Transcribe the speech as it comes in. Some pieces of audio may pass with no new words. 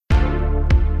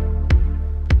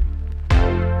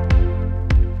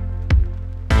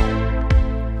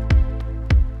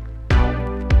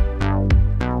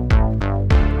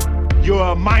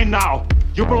are mine now.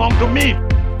 You belong to me.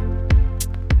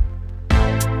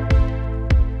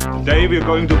 Today we're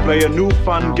going to play a new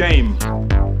fun game.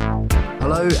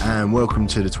 Hello and welcome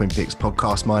to the Twin Peaks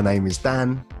podcast. My name is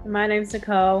Dan. My name's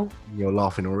Nicole. You're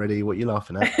laughing already. What are you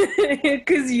laughing at?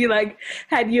 Because you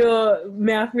had your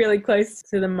mouth really close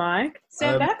to the mic.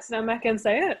 Stand back and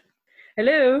say it.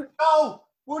 Hello. No,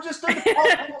 we'll just do the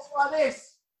podcast like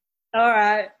this. All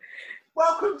right.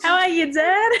 Welcome to How are you,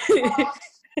 Dad?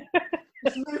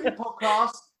 this movie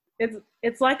podcast.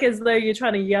 It's like as though you're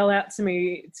trying to yell out to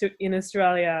me in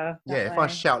Australia. Yeah, if I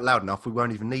shout loud enough, we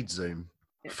won't even need Zoom.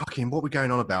 Fucking, what are we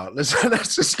going on about?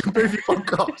 Let's just movie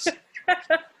podcast.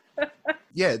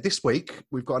 Yeah, this week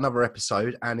we've got another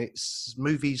episode, and it's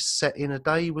movies set in a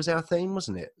day was our theme,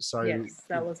 wasn't it? So yes,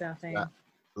 that was our theme.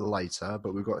 Later,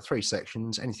 but we've got 3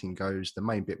 sections. Anything goes. The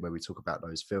main bit where we talk about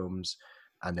those films,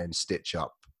 and then stitch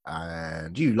up.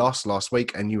 And you lost last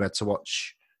week, and you had to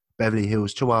watch Beverly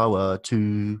Hills Chihuahua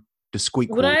to the squeak.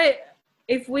 Would I,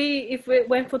 if it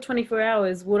went for 24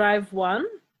 hours, would I have won?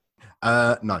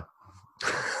 No.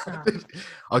 Oh.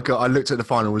 I looked at the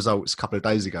final results a couple of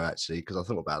days ago actually because I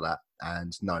thought about that,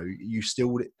 and no, you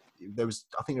still there was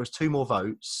 2 more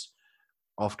votes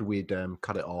after we'd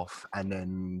cut it off, and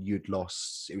then you'd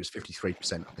lost. It was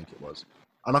 53%, I think it was,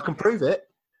 and I can prove it.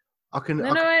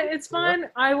 No, it's fine.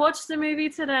 I watched the movie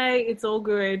today. It's all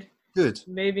good. Good.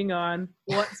 Moving on.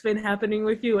 What's been happening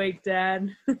with your week, Dad?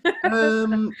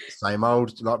 Same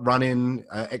old, like running,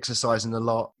 exercising a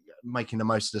lot, making the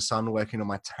most of the sun, working on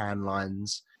my tan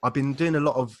lines. I've been doing a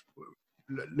lot of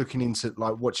looking into,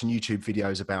 like, watching YouTube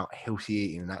videos about healthy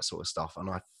eating and that sort of stuff, and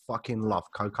I fucking love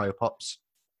Cocoa Pops.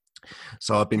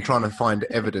 So I've been trying to find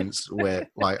evidence where,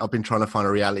 like, I've been trying to find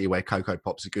a reality where Cocoa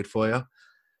Pops are good for you,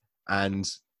 and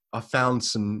I found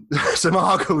some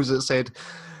articles that said,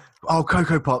 "Oh,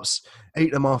 Cocoa Pops,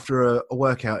 eat them after a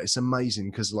workout. It's amazing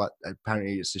because, like,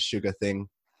 apparently it's a sugar thing."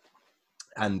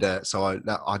 And so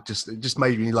it just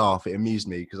made me laugh. It amused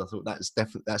me because I thought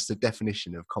that's the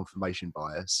definition of confirmation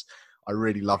bias. I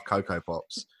really love Cocoa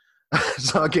Pops,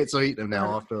 so I get to eat them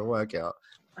now after a workout.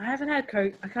 I haven't had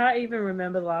Coke. I can't even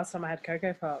remember the last time I had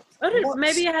Cocoa Pops.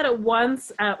 Maybe I had it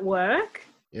once at work.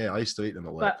 Yeah, I used to eat them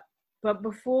at work. But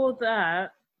before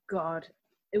that, God,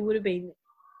 it would have been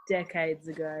decades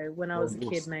ago when I was a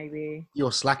kid, maybe.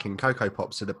 You're slacking. Cocoa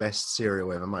Pops are the best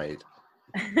cereal ever made.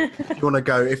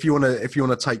 If you want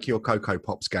to take your Cocoa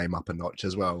Pops game up a notch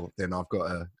as well, then I've got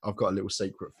a little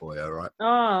secret for you, all right?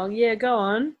 Oh yeah, go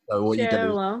on. So what you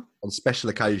do on special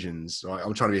occasions, right?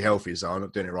 I'm trying to be healthy, so I'm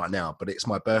not doing it right now, but it's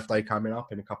my birthday coming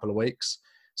up in a couple of weeks.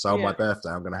 So on my birthday,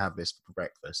 I'm going to have this for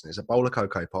breakfast, and it's a bowl of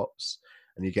Cocoa Pops,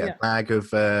 and you get a bag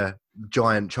of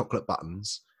giant chocolate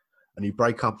buttons, and you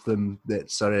break up them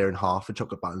so they're in half, the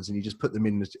chocolate buttons, and you just put them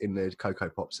in the Cocoa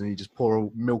Pops, and you just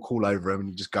pour milk all over them, and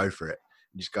you just go for it.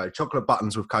 You just go chocolate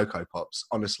buttons with Cocoa Pops.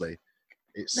 Honestly,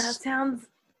 it's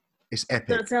epic.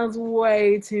 That sounds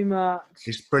way too much.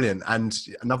 It's brilliant. And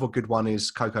another good one is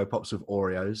Cocoa Pops with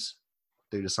Oreos.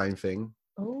 Do the same thing.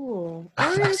 Oh,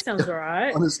 Oreos sounds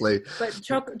alright. Honestly, but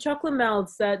chocolate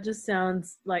melts, that just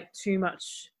sounds like too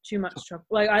much chocolate.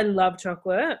 Like, I love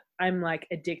chocolate. I'm like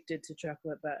addicted to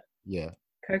chocolate, but yeah.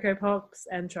 Cocoa Pops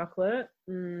and chocolate.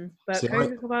 But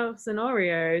Cocoa Pops and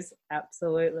Oreos,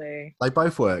 absolutely. They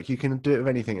both work. You can do it with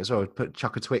anything as well. Put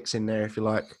Choco Twix in there if you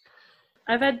like.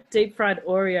 I've had deep fried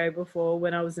Oreo before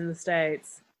when I was in the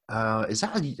States. Is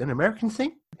that an American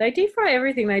thing? They deep fry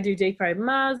everything. They do deep fried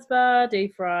Mars bar,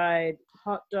 deep fried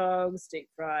hot dogs, deep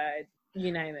fried,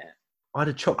 you name it. I had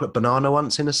a chocolate banana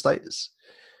once in the States.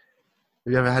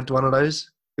 Have you ever had one of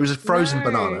those? It was a frozen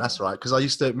banana, that's right. Because I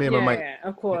used to, me and my mate... Yeah,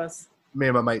 of course. Me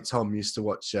and my mate Tom used to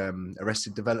watch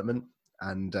Arrested Development,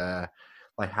 and they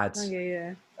had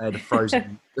a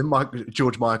frozen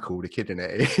George Michael, the kid in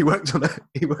it. He worked on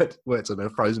a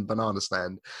frozen banana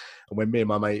stand, and when me and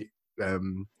my mate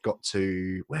got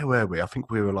to, where were we? I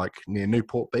think we were like near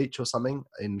Newport Beach or something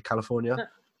in California,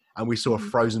 and we saw a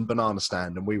frozen banana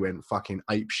stand, and we went fucking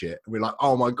ape shit. And we're like,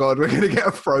 oh my god, we're gonna get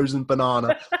a frozen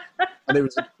banana, and it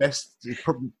was the best.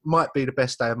 Might be the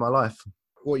best day of my life.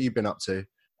 What have you been up to?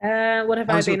 What have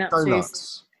I been up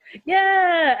donuts? to?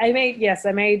 Yeah, I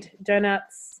made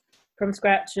donuts from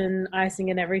scratch and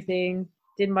icing and everything.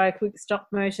 Did my quick stop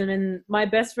motion, and my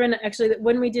best friend, actually,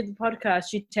 when we did the podcast,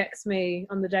 she texted me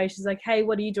on the day. She's like, "Hey,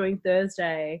 what are you doing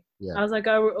Thursday?" Yeah. I was like,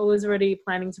 I was already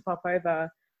planning to pop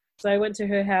over. So I went to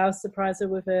her house, surprised her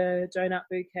with a donut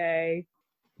bouquet.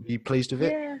 Are you pleased with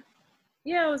it? Yeah.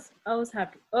 Yeah, I was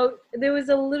happy. Oh, there was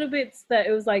a little bit that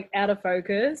it was like out of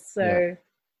focus, so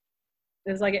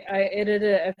it was like I edited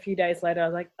it a few days later. I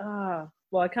was like,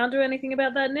 well, I can't do anything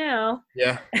about that now.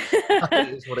 Yeah. It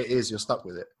is what it is. You're stuck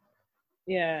with it.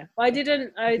 Yeah, I did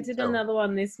tell. another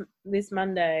one this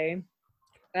Monday.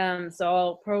 So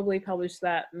I'll probably publish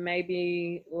that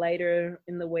maybe later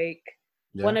in the week.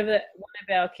 Yeah. One of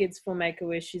our kids for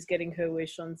Make-A-Wish, she's getting her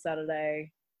wish on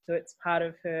Saturday, so it's part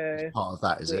of her. It's part of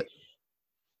that, is wish. it?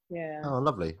 Yeah. Oh,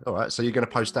 lovely. All right. So you're going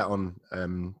to post that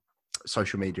on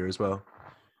social media as well?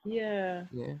 Yeah.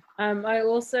 Yeah. I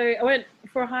went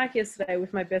for a hike yesterday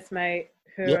with my best mate,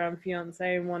 her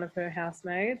fiance, and one of her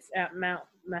housemates at Mount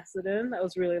Macedon. That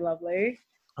was really lovely.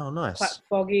 Oh, nice. Quite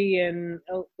foggy, and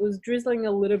it was drizzling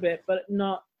a little bit, but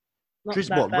not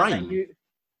Drizzle, that what, bad. rain?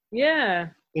 Yeah.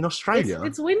 In Australia?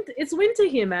 It's winter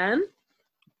here, man.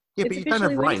 Yeah, it's but you don't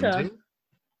have rain, winter. do you?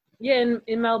 Yeah,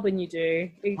 in Melbourne you do.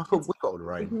 I thought we got all the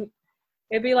rain.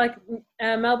 It'd be like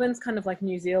Melbourne's kind of like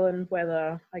New Zealand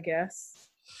weather, I guess.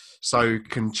 So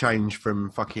can change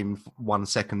from fucking 1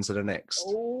 second to the next.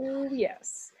 Oh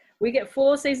yes, we get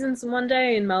 4 seasons in one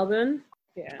day in Melbourne.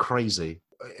 Yeah, crazy.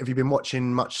 Have you been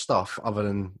watching much stuff other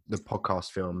than the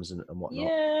podcast films and whatnot?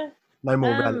 Yeah. No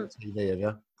more reality TV, have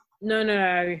you?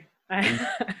 No.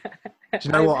 Do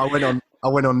you know what? I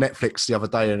went on Netflix the other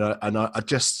day and I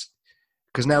just,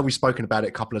 because now we've spoken about it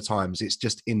a couple of times, it's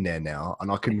just in there now,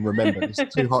 and I can remember it's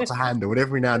too hot to handle. And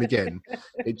every now and again,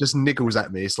 it just niggles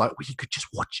at me. It's like, well, you could just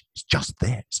watch it. It's just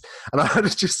there. And I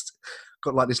just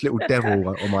got like this little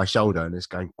devil on my shoulder, and it's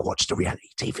going, watch the reality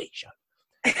TV show.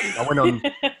 I went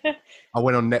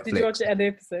on Netflix. Did you watch an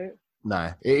episode?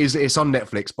 No, it's on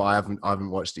Netflix, but I haven't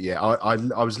watched it yet. I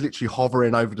was literally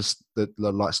hovering over the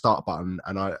like start button,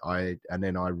 and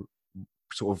then I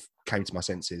sort of came to my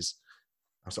senses.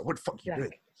 I was like, what the fuck are you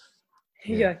doing?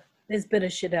 Yeah, there's better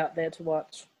shit out there to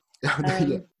watch.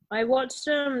 Yeah. I watched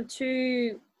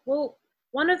 2. Well,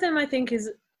 one of them I think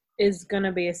is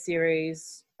gonna be a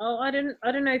series. Oh, I don't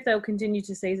know if they'll continue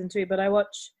to season 2, but I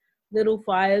watched Little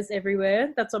Fires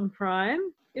Everywhere. That's on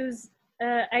Prime. It was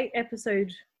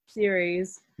 8-episode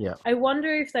series. Yeah. I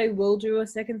wonder if they will do a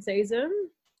second season.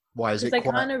 Why is it? They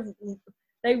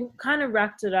kind of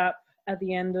wrapped it up at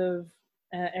the end of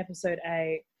episode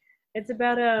 8. It's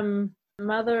about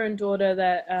mother and daughter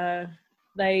that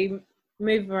they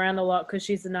move around a lot because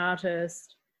she's an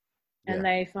artist, and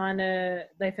they found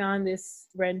this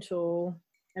rental,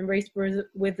 and Reese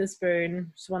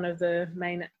Witherspoon, she's one of the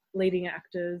main leading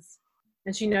actors,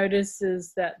 and she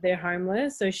notices that they're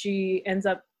homeless, so she ends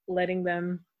up letting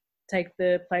them take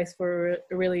the place for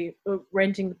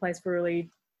renting the place for a really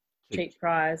cheap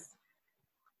price.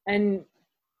 And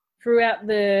throughout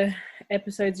the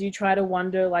episodes, you try to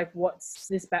wonder, like, what's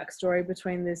this backstory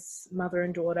between this mother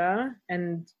and daughter,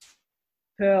 and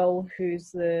Pearl,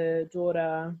 who's the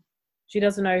daughter, she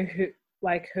doesn't know who,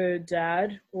 like, her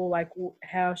dad, or like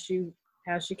how she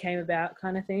came about,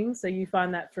 kind of thing. So you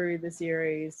find that through the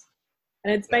series,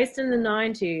 and it's based in the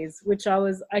 90s, which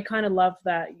I kind of loved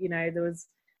that. You know, there was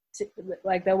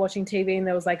like they're watching TV and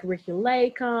there was like Ricky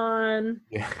Lake on.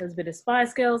 Yeah. There's a bit of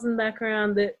Spice Girls in the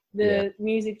background. The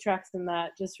music tracks in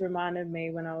that just reminded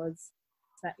me when I was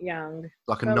that young.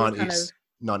 Like a 90s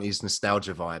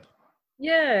nostalgia vibe.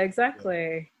 Yeah,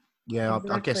 exactly. Yeah,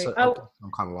 exactly. I guess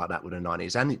I'm kind of like that with the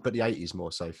 90s, but the 80s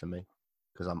more so for me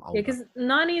because I'm older. Yeah, because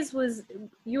 90s was,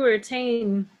 you were a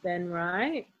teen then,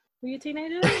 right? Were you a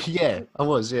teenager? Yeah, I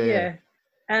was. Yeah.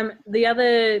 The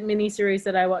other miniseries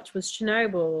that I watched was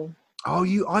Chernobyl.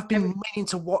 Oh, I've been meaning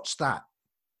to watch that.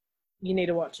 You need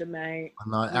to watch it, mate. I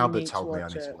know, Albert told me I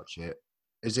need to watch it.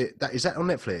 Is that on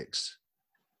Netflix?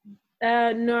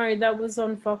 No, that was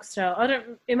on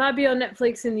Foxtel. It might be on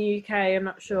Netflix in the UK, I'm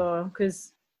not sure,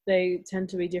 because they tend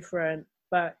to be different.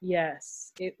 But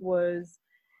yes, it was.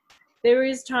 There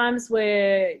is times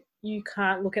where you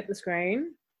can't look at the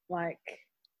screen, like,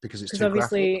 because it's too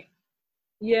obviously graphic.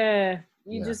 Yeah.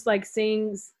 You just like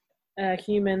seeing a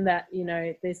human that, you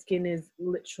know, their skin is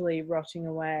literally rotting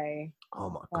away. Oh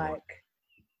my God.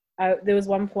 Like, there was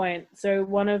one point, so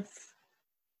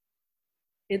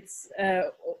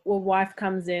wife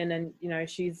comes in and, you know,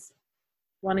 she's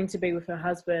wanting to be with her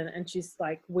husband, and she's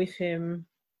like with him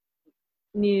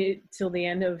near till the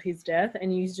end of his death,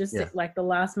 and you just like the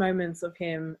last moments of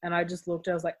him, and I just looked,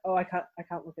 I was like, oh, I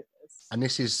can't look at this. And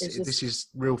this is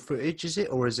real footage, is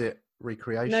it, or is it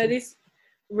recreation? No, this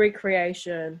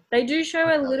recreation. They do show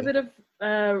a little bit of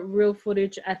real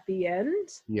footage at the end.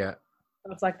 Yeah.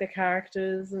 Of like the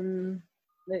characters and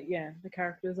the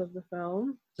characters of the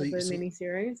film, the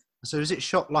miniseries. So is it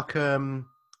shot like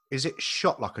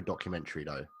a documentary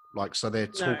though? Like, so they're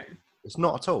talking. No. It's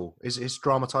not at all. It's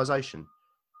dramatization.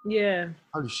 Yeah.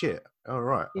 Holy shit! All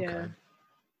right. Yeah.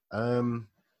 Okay.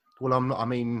 Well, I'm not. I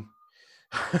mean,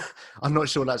 I'm not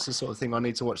sure that's the sort of thing I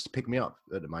need to watch to pick me up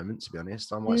at the moment, to be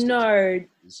honest. I might stick No,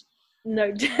 to-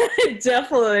 no,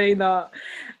 definitely not.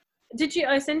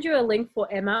 I send you a link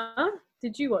for Emma.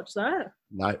 Did you watch that?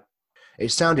 No.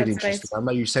 It sounded That's interesting. based. I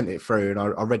know you sent it through and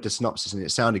I read the synopsis and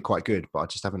it sounded quite good, but I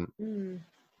just haven't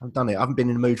I've done it. I haven't been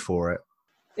in the mood for it.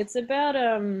 It's about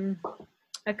a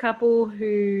couple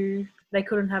who they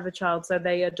couldn't have a child, so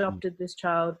they adopted this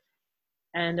child,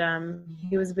 and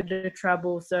he was a bit of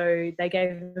trouble, so they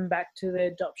gave him back to the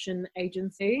adoption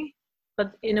agency.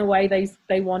 But in a way,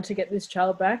 they want to get this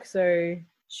child back, so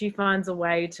she finds a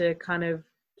way to kind of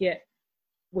get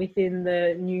within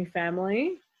the new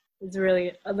family. It's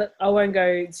really, I won't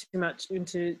go too much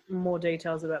into more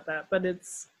details about that, but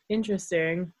it's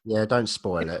interesting. Yeah, don't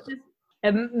spoil it.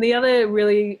 And the other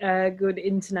really good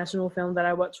international film that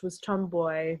I watched was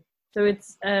Tomboy. So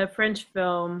it's a French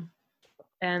film,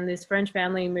 and this French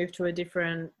family moved to a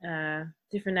different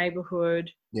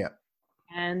neighborhood. Yeah.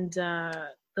 And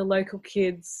the local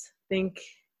kids think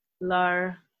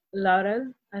Laura,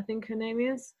 I think her name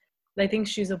is. They think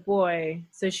she's a boy,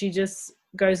 so she just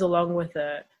goes along with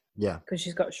it. Yeah. Because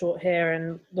she's got short hair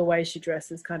and the way she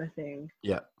dresses, kind of thing.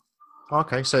 Yeah.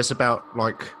 Okay, so it's about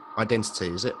like identity,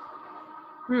 is it?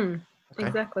 Okay.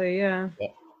 Exactly. Yeah. Yeah.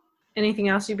 Anything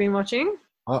else you've been watching?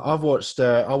 I watched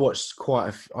I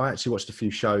actually watched a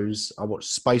few shows. I watched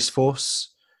Space Force,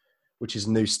 which is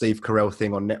a new Steve Carell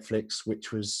thing on Netflix,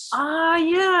 which was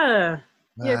Yeah,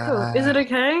 cool. Is it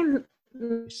okay?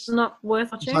 Not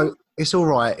worth watching? So it's all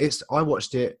right. I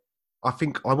watched it. I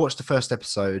think I watched the first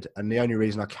episode, and the only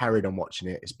reason I carried on watching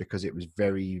it is because it was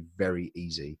very, very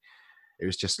easy. It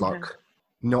was just like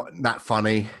not that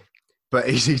funny, but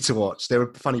easy to watch. There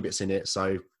were funny bits in it,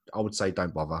 so I would say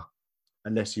don't bother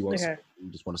unless you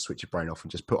just want to switch your brain off and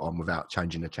just put on without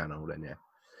changing the channel.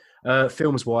 Then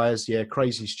films wise,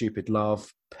 Crazy Stupid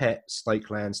Love, Pet,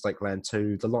 Stakeland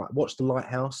 2, watch The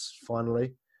Lighthouse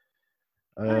finally.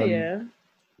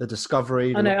 The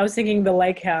Discovery. Oh no, I was thinking The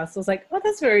Lake House. I was like, oh,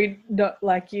 that's very not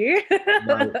like you.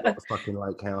 No, not the fucking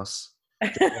Lake House.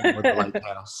 The Lake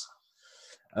House.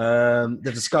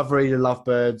 The Discovery, The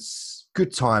Lovebirds,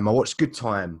 Good Time. I watched Good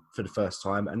Time for the first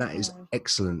time, and that is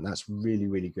excellent. That's really,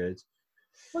 really good.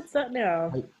 What's that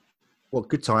now? What,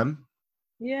 Good Time?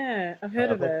 Yeah, I've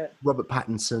heard of it. Robert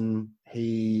Pattinson,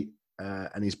 he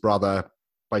and his brother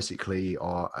basically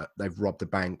they've robbed a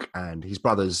bank, and his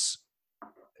brother's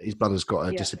got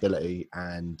a disability,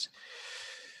 and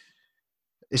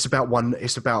it's about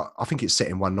I think it's set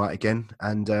in one night again,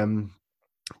 and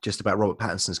just about Robert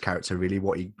Pattinson's character, really,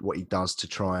 what he does to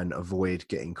try and avoid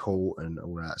getting caught and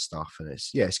all that stuff. And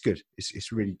it's good.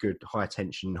 It's really good, high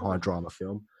tension, high drama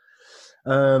film.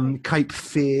 Cape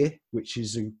Fear, which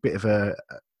is a bit of a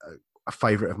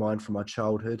favourite of mine from my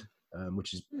childhood,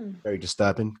 which is very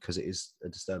disturbing because it is a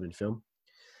disturbing film.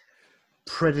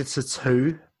 Predator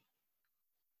 2.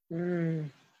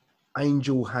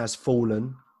 Angel Has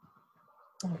Fallen.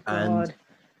 Oh, God. And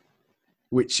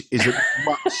which is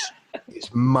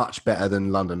it's much better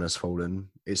than London Has Fallen.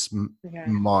 It's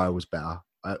miles better.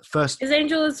 First, is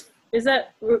that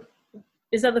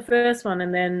the first one,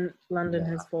 and then London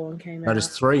Has Fallen came out? No, there's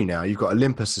 3 now. You've got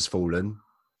Olympus Has Fallen.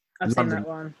 I've seen that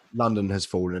one. London Has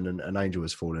Fallen and Angel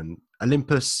Has Fallen.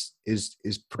 Olympus is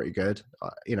pretty good.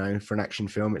 For an action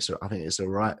film, I think it's all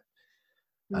right.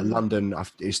 London, I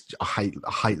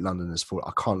hate London Has Fallen.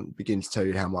 I can't begin to tell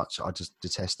you how much I just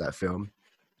detest that film.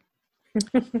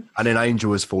 And then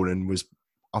Angel Has Fallen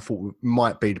I thought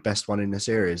might be the best one in the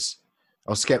series.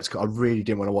 I was skeptical. I really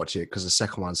didn't want to watch it because the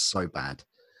second one's so bad.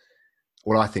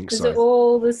 Well, I think so. Is it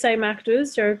all the same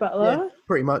actors, Jerry Butler? Yeah,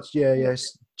 pretty much. Yeah,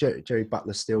 yes. Jerry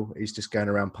Butler still. He's just going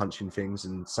around punching things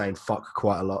and saying fuck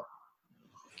quite a lot.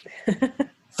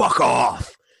 Fuck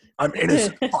off! I'm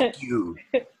innocent. Fuck you.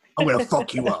 I'm going to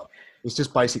fuck you up. It's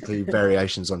just basically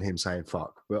variations on him saying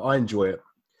fuck. But I enjoy it.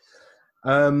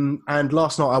 And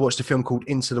last night I watched a film called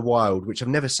Into the Wild, which I've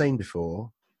never seen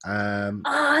before.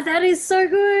 That is so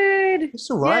good. It's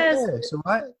all right. Yes. Yeah, it's all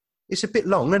right. It's a bit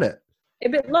long, isn't it? A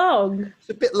bit long. It's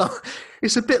a bit long.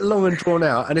 It's a bit long and drawn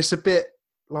out, and it's a bit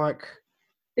like.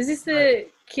 Is this the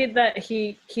kid that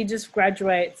he just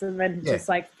graduates and then just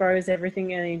like throws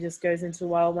everything and he just goes into the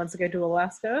wild, wants to go to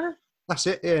Alaska? That's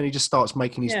it. Yeah, and he just starts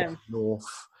making his way north,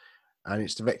 and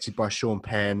it's directed by Sean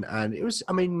Penn, and it was.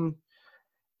 I mean,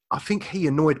 I think he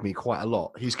annoyed me quite a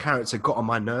lot. His character got on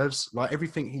my nerves. Like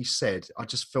everything he said, I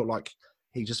just felt like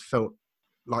he just felt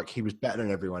like he was better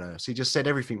than everyone else. He just said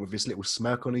everything with this little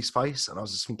smirk on his face, and I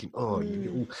was just thinking, oh, you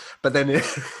little... But then,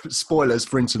 spoilers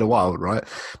for Into the Wild, right?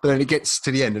 But then it gets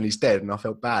to the end and he's dead, and I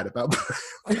felt bad about...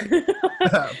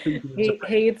 he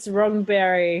eats wrong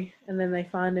berry, and then they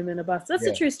find him in a bus. That's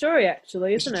a true story,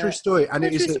 actually, isn't it? It's a true story. And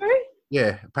it is true story?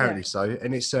 Yeah, apparently so.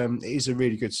 And it is a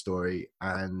really good story.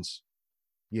 And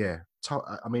yeah,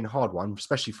 I mean, hard one,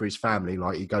 especially for his family.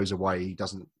 Like, he goes away,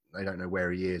 they don't know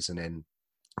where he is, and then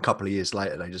a couple of years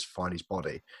later they just find his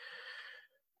body.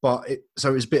 But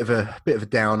so it was a bit of a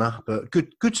downer, but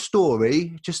good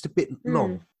story, just a bit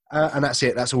long. And that's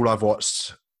it. That's all I've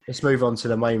watched. Let's move on to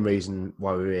the main reason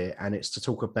why we're here, and it's to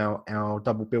talk about our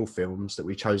double bill films that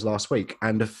we chose last week.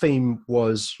 And the theme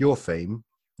was your theme.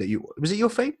 Was it your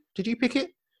theme? Did you pick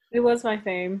it? It was my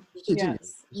theme.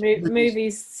 Yes.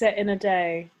 Movies set in a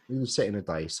day. It was set in a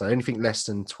day, so anything less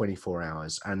than 24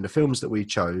 hours. And the films that we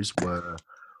chose were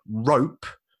Rope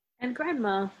and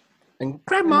Grandma.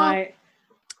 Grandma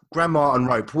and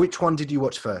Rope. Which one did you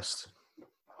watch first?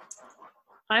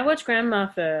 I watched Grandma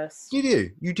first. Did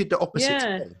you? You did the opposite.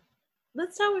 Yeah.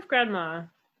 Let's start with Grandma.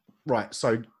 Right.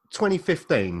 So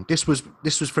 2015. This was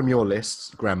from your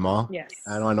list, Grandma. Yes.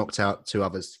 And I knocked out 2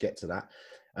 others to get to that.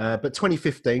 But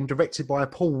 2015, directed by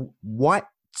Paul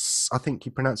Weitz, I think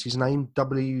you pronounce his name,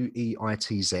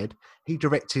 Weitz. He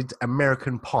directed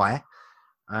American Pie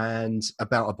and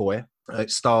About a Boy.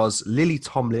 It stars Lily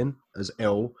Tomlin as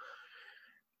Elle,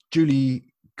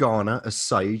 Julie Garner as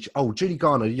Sage. Oh, Julie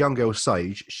Garner, young girl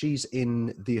Sage. She's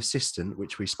in The Assistant,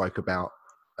 which we spoke about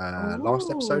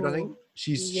last episode, I think.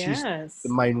 She's the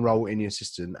main role in The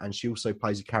Assistant, and she also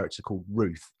plays a character called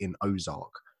Ruth in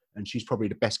Ozark. And she's probably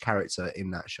the best character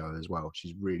in that show as well.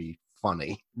 She's really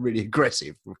funny, really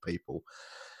aggressive with people.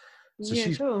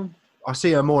 So cool. I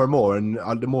see her more and more, and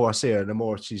the more I see her, the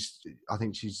more I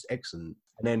think she's excellent.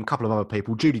 And then a couple of other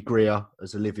people, Judy Greer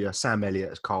as Olivia, Sam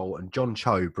Elliott as Cole, and John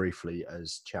Cho briefly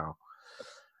as Chow.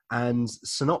 And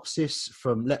synopsis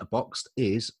from Letterboxd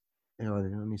is, I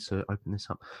need to open this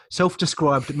up.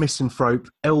 Self-described misanthrope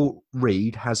Elle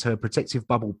Reid has her protective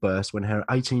bubble burst when her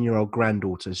 18-year-old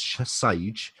granddaughter,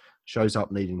 Sage, shows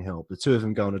up needing help. The two of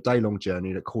them go on a day-long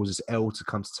journey that causes Elle to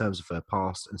come to terms with her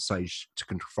past and Sage to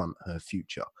confront her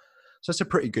future. So it's a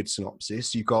pretty good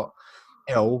synopsis. You've got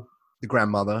Elle, the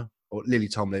grandmother, or Lily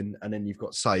Tomlin, and then you've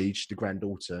got Sage, the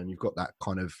granddaughter, and you've got that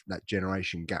kind of that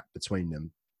generation gap between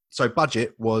them. So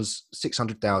budget was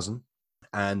 $600,000.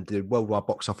 And the worldwide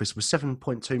box office was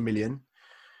 7.2 million,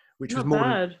 which was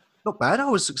not bad. I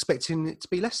was expecting it to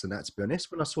be less than that, to be honest.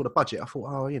 When I saw the budget, I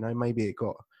thought, maybe it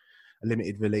got a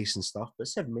limited release and stuff. But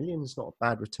 7 million is not a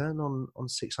bad return on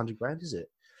 600 grand, is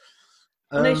it?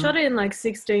 And they shot it in like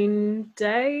 16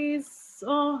 days.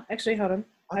 Oh, actually, hold on.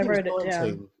 I wrote it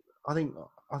down. I think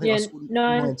I saw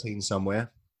 19 somewhere.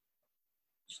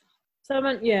 I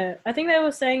think they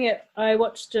were saying it. I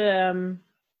watched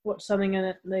something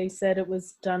and they said it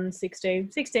was done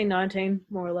 16, 19,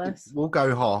 more or less. We'll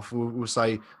go half. We'll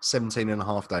say 17 and a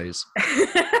half days.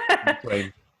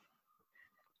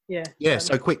 Yeah,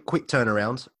 so quick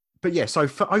turnaround. But yeah, so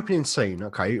for opening scene,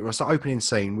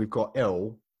 we've got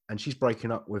Elle, and she's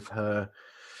breaking up with her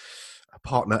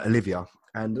partner, Olivia.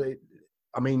 And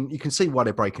you can see why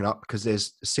they're breaking up, because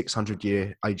there's a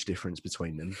 600-year age difference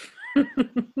between them.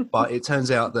 But it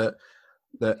turns out that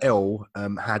Elle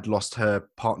had lost her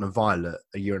partner Violet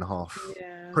a year and a half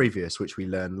previous, which we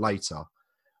learn later.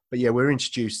 But yeah, we're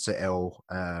introduced to Elle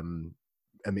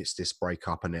amidst this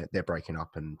breakup, and they're breaking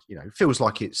up, and it feels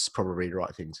like it's probably the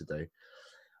right thing to do.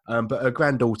 But her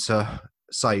granddaughter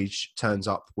Sage turns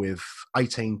up with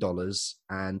 $18,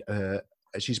 and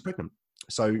she's pregnant.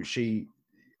 So she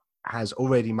has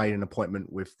already made an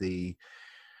appointment with the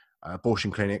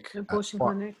abortion clinic.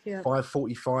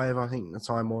 5:45, I think the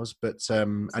time was, but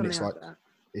and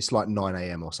it's like 9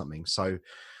 a.m. or something. So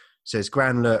says,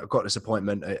 Gran, look, I've got this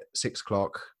appointment at 6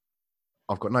 o'clock.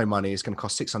 I've got no money. It's going to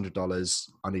cost $600.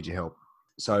 I need your help.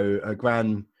 So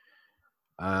Gran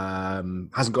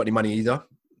hasn't got any money either.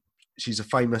 She's a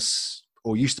famous,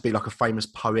 or used to be like a famous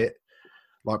poet,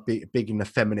 like big in the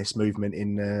feminist movement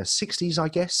in the 60s, I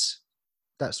guess,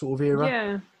 that sort of era.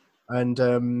 Yeah.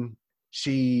 And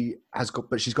she's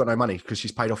got no money because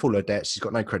she's paid off all her debts. She's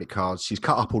got no credit cards. She's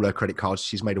cut up all her credit cards.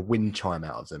 She's made a wind chime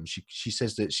out of them. She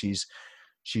says that she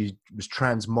was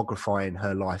transmogrifying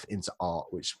her life into art,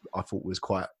 which I thought was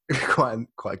quite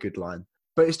a good line.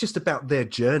 But it's just about their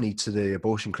journey to the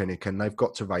abortion clinic, and they've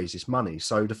got to raise this money.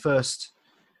 So the first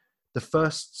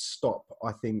stop,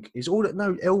 I think, is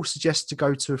Elle suggests to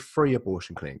go to a free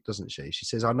abortion clinic, doesn't she? She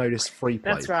says, I know this free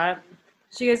place. That's right.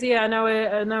 She goes, yeah, I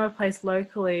know a place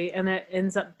locally, and it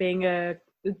ends up being a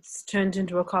it's turned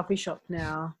into a coffee shop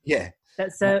now. Yeah,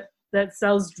 That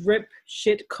sells drip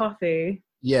shit coffee.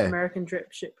 yeah, American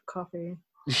drip shit coffee.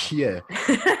 yeah.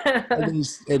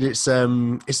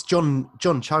 It's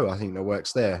John Cho, I think, that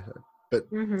works there. But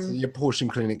the abortion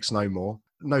clinic's no more.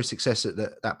 No success at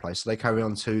that place. So they carry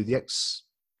on to the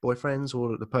ex-boyfriends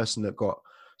or the person that got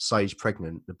Sage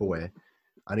pregnant, the boy.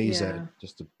 And he's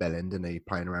just a bellend, and he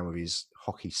playing around with his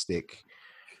hockey stick.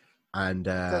 And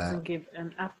doesn't give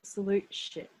an absolute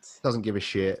shit. Doesn't give a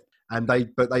shit. And they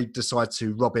decide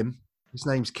to rob him. His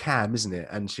name's Cam, isn't it?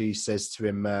 And she says to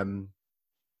him,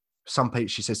 some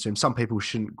people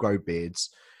shouldn't grow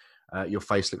beards. Your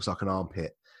face looks like an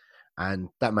armpit. And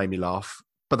that made me laugh.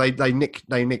 But they nick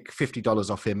 $50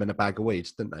 off him and a bag of weed,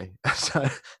 didn't they?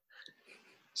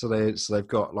 so they've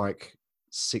got like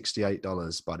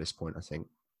 $68 by this point, I think.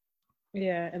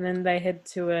 Yeah, and then they head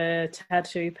to a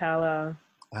tattoo parlor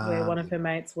where one of her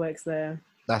mates works there.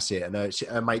 That's it. And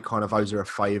her mate kind of owes her a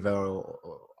favour,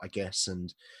 or I guess,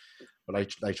 but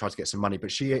they try to get some money.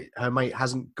 But her mate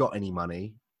hasn't got any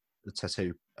money. The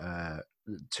tattoo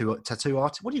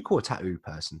artist. What do you call a tattoo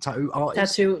person? Tattoo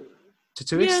artist.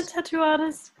 Tattooist? Yeah, tattoo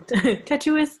artist.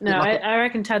 Tattooist? No, I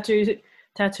reckon tattoo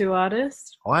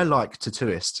artist. I like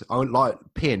tattooist. I like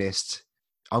pianist.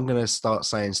 I'm going to start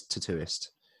saying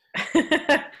tattooist.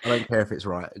 I don't care if it's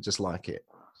right. I just like it.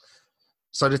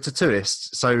 So the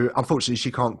tattooist, unfortunately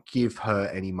she can't give her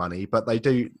any money, but they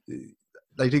do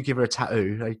give her a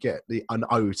tattoo. They get an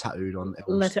O tattooed on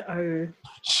letter O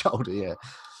shoulder, yeah.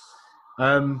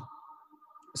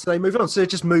 So they move on. So they're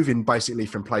just moving basically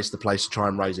from place to place to try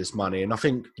and raise this money. And I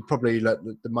think probably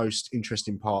the most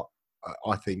interesting part,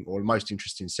 or the most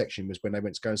interesting section, was when they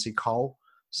went to go and see Carl,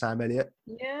 Sam Elliott.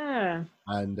 Yeah.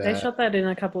 And they shot that in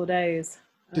a couple of days.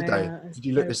 Did they? Did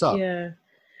you look this up? Yeah.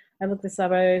 I looked this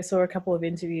up. I saw a couple of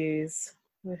interviews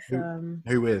with...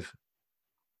 Who with?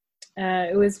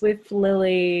 It was with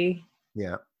Lily.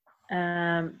 Yeah.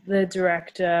 The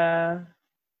director...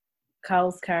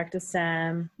 Carl's character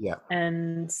Sam,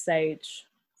 and Sage.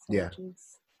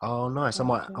 Oh, nice. I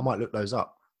might look those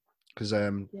up because I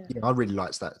really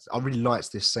liked that. I really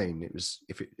liked this scene. It was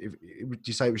would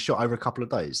you say it was shot over a couple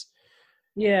of days?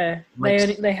 Yeah,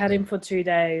 they had him for 2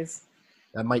 days.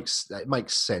 It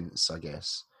makes sense, I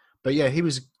guess. But yeah, he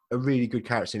was a really good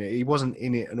character in it. He wasn't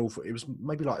in it an awful. It was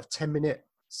maybe like a 10-minute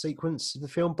sequence of the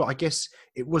film, but I guess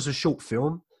it was a short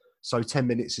film. So 10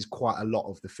 minutes is quite a lot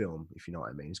of the film, if you know what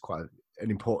I mean. It's quite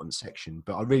an important section.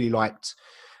 But I really liked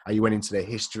how you went into their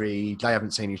history. They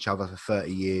haven't seen each other for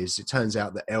 30 years. It turns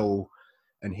out that Elle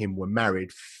and him were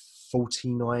married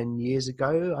 49 years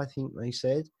ago, I think they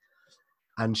said.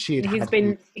 And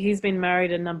he's been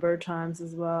married a number of times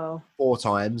as well. 4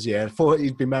 times, yeah.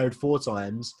 He'd been married 4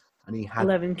 times, and he had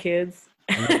 11 kids.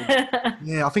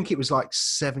 Yeah, I think it was like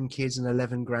 7 kids and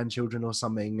 11 grandchildren or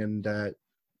something. And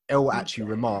Elle actually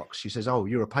remarks, she says, "Oh,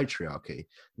 you're a patriarchy."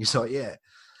 He's like, "Yeah,"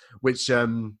 which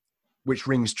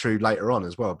rings true later on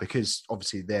as well, because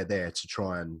obviously they're there to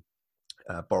try and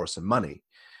borrow some money,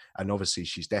 and obviously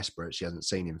she's desperate. She hasn't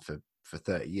seen him for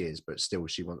 30 years, but still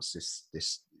she wants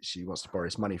she wants to borrow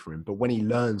this money from him. But when he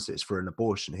learns that it's for an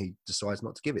abortion, he decides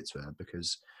not to give it to her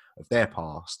because of their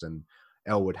past, and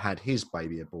Elwood had his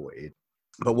baby aborted.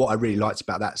 But what I really liked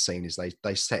about that scene is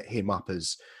they set him up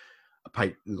as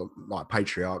like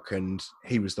patriarch, and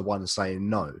he was the one saying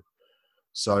no.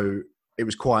 So it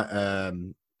was quite I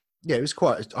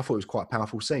thought it was quite a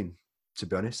powerful scene, to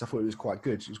be honest. I thought it was quite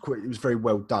good. It was very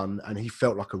well done, and he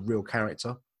felt like a real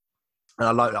character.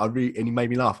 And and he made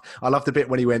me laugh. I loved the bit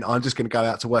when he went, "I'm just going to go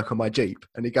out to work on my Jeep,"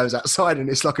 and he goes outside and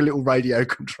it's like a little radio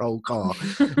control car,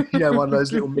 one of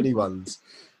those little mini ones.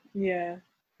 Yeah,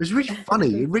 it was really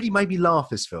funny. It really made me laugh,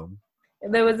 this film.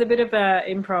 There was a bit of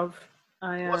improv.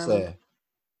 Was there?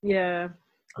 Yeah,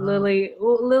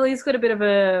 Lily's got a bit of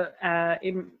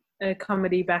a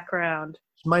comedy background.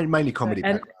 Mainly comedy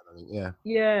background, I think. Yeah.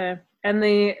 Yeah, and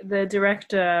the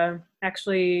director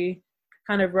actually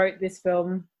kind of wrote this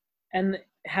film and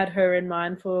had her in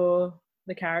mind for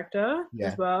the character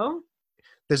as well.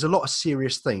 There's a lot of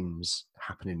serious themes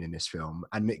happening in this film,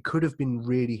 and it could have been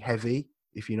really heavy,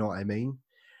 if you know what I mean.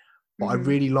 But I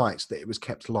really liked that it was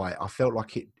kept light. I felt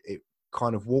like it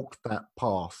kind of walked that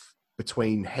path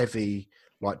between heavy,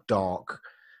 like dark,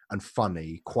 and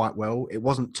funny quite well. It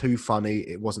wasn't too funny.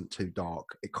 It wasn't too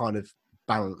dark. It kind of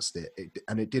balanced it.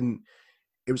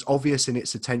 It was obvious in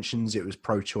its intentions. It was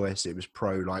pro-choice. It was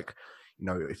like,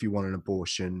 if you want an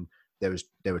abortion, there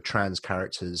were trans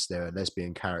characters, there were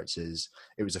lesbian characters.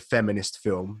 It was a feminist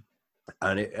film,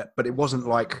 but it wasn't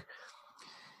like,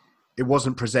 it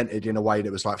wasn't presented in a way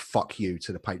that was like, fuck you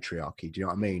to the patriarchy. Do you know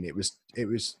what I mean?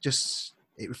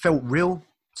 It it felt real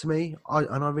to me,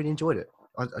 and I really enjoyed it.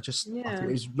 I thought it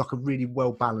was like a really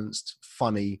well balanced,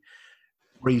 funny,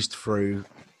 breezed through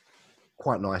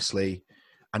quite nicely,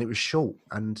 and it was short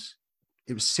and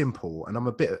it was simple. And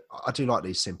I do like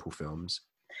these simple films.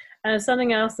 And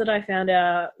something else that I found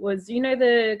out was,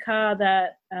 the car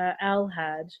that Al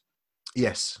had.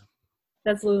 Yes,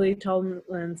 That's Lily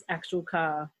Tomlin's actual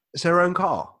car. it's her own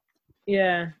car.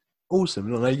 Yeah.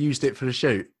 Awesome. And they used it for the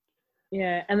shoot.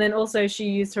 Yeah, and then also she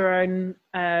used her own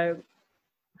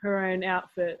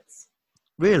outfits.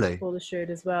 Really? For the shoot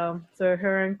as well. So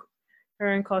her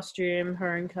own costume,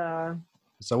 her own car.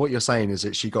 So what you're saying is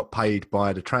that she got paid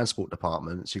by the transport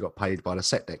department, she got paid by the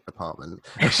set deck department.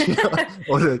 I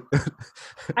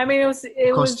mean,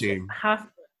 it costume. was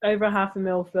over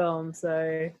 $500,000 film,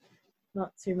 so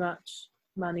not too much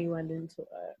money went into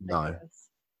it. No.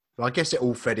 But I guess it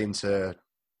all fed into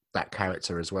that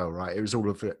character as well, right? It was all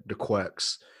of the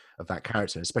quirks of that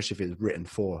character, especially if it was written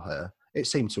for her. It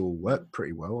seemed to all work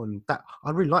pretty well, and that I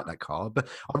really liked that car. But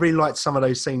I really liked some of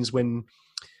those scenes when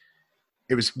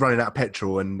it was running out of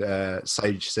petrol, and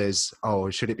Sage says, "Oh,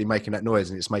 should it be making that noise?"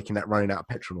 And it's making that running out of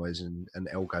petrol noise, and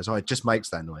Elle goes, "Oh, it just makes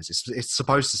that noise. It's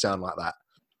supposed to sound like that."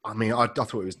 I mean, I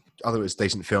thought it was a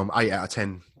decent film. 8 out of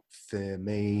 10 for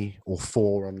me, or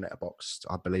 4 on Letterboxd.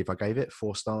 I believe I gave it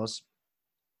 4 stars.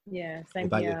 Yeah, same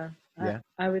here. Yeah.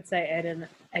 I would say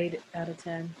 8 out of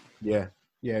 10. Yeah,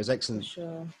 it was excellent. For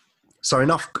sure. So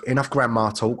enough grandma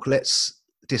talk. Let's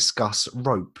discuss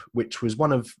Rope, which was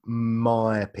one of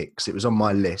my picks. It was on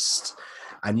my list,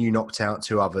 and you knocked out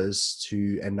 2 others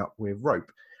to end up with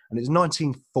Rope. And it's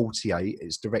 1948.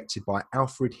 It's directed by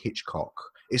Alfred Hitchcock.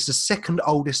 It's the second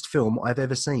oldest film I've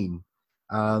ever seen.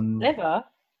 Ever?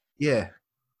 Yeah.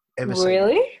 Ever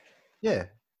really? Seen. Yeah.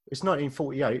 It's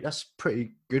 1948. That's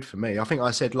pretty good for me. I think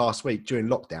I said last week during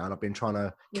lockdown, I've been trying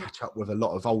to catch up with a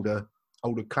lot of older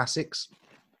classics.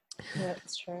 Yeah,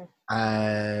 that's true.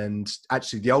 And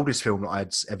actually, the oldest film that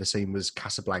I'd ever seen was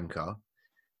Casablanca.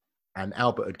 And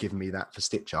Albert had given me that for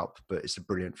Stitch Up, but it's a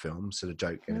brilliant film, so the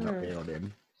joke ended up being on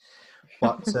him.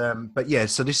 But yeah,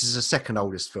 so this is the second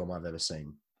oldest film I've ever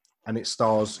seen. And it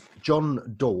stars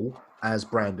John Dahl as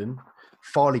Brandon,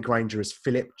 Farley Granger as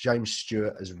Philip, James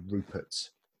Stewart as Rupert.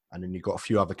 And then you've got a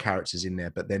few other characters in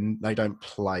there, but then they don't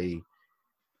play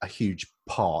a huge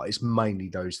part. It's mainly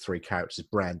those 3 characters,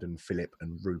 Brandon, Philip,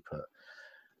 and Rupert.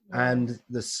 And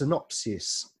the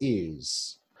synopsis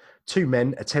is: 2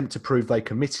 men attempt to prove they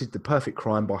committed the perfect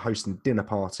crime by hosting a dinner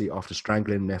party after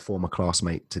strangling their former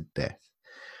classmate to death.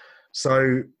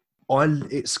 So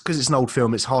it's because it's an old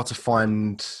film, it's hard to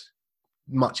find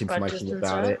much information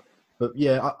about it. But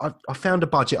yeah, I found a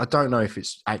budget. I don't know if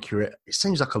it's accurate. It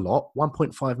seems like a lot.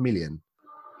 1.5 million.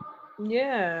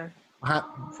 Yeah.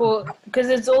 Because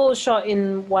it's all shot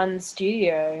in one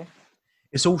studio.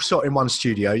 It's all shot in one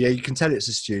studio. Yeah, you can tell it's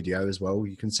a studio as well.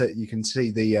 You can see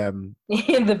the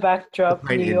the backdrop, the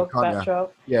painting, New York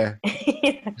backdrop. Yeah.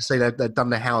 See, they've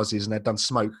done their houses and they've done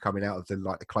smoke coming out of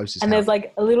the closest. And house. there's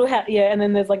like a little house, and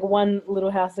then there's like one little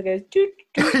house that goes doot,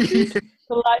 doot, doot.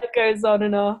 The light goes on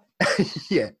and off.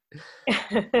 Yeah.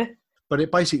 But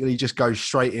it basically just goes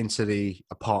straight into the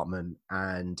apartment,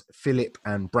 and Philip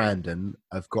and Brandon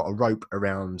have got a rope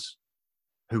around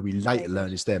who we later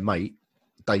learn is their mate,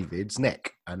 David's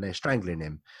neck, and they're strangling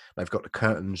him. They've got the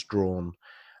curtains drawn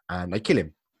and they kill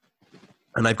him.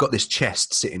 And they've got this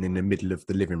chest sitting in the middle of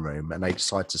the living room, and they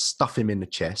decide to stuff him in the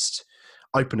chest,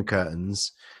 open the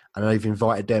curtains, and they've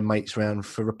invited their mates round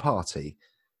for a party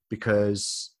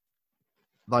because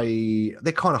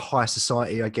they're kind of high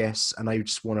society, I guess, and they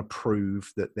just want to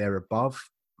prove that they're above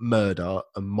murder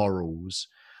and morals.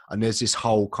 And there's this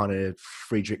whole kind of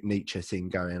Friedrich Nietzsche thing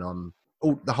going on.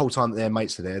 The whole time that their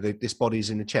mates are there, this body's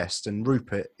in the chest, and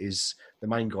Rupert is the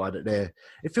main guy that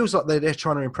it feels like they're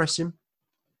trying to impress him.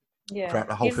 Yeah, throughout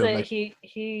the whole film. He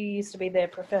used to be their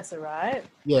professor, right?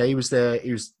 Yeah, he was their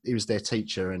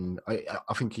teacher, and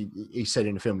I think he said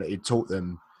in the film that he'd taught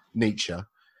them Nietzsche.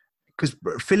 Because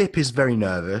Philip is very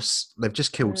nervous. They've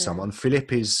just killed someone.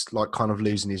 Philip is like kind of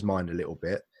losing his mind a little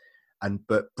bit,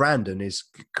 but Brandon is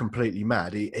completely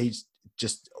mad. He's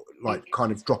just like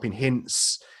kind of dropping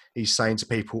hints. He's saying to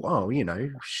people, "Oh,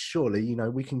 surely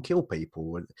we can kill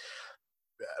people." And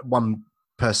one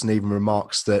person even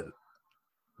remarks that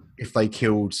if they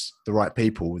killed the right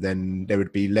people, then there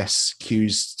would be less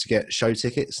queues to get show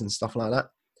tickets and stuff like that.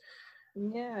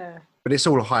 Yeah. But it's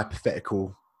all a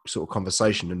hypothetical sort of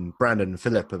conversation, and Brandon and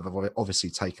Philip have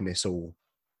obviously taken this all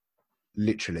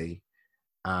literally,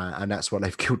 and that's why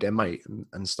they've killed their mate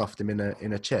and stuffed him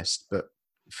in a chest. But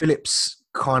Philip's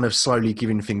kind of slowly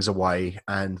giving things away,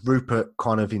 and Rupert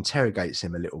kind of interrogates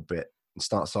him a little bit and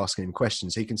starts asking him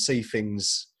questions, he can see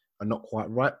things are not quite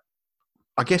right.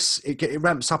 I guess it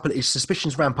ramps up. His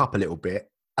suspicions ramp up a little bit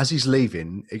as he's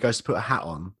leaving. He goes to put a hat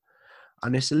on,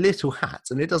 and it's a little hat,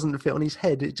 and it doesn't fit on his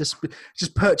head. It just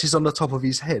perches on the top of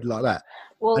his head like that.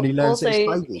 Well, and he learns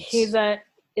also, that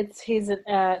it's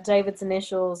David's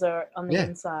initials are on the Yeah.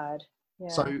 inside. Yeah.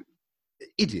 So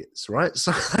idiots, right?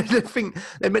 So they think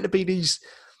they're meant to be these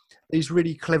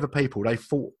really clever people. They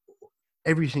thought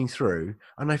everything through,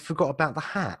 and they forgot about the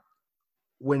hat.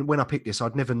 When I picked this,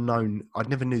 I'd never knew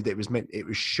that it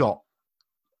was shot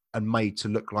and made to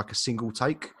look like a single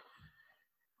take.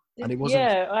 And it wasn't.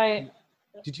 Yeah,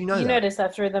 Did you know you that? noticed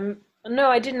that through them? No,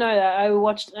 I didn't know that.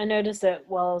 I noticed it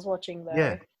while I was watching though.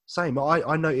 Yeah, same.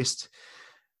 I noticed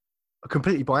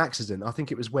completely by accident. I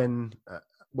think it was when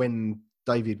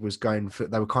David was going for,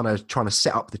 they were kind of trying to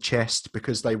set up the chest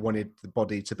because they wanted the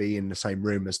body to be in the same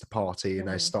room as the party, and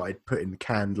they started putting the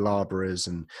candelabras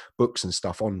and books and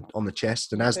stuff on the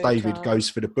chest. And as David goes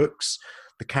for the books,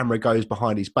 the camera goes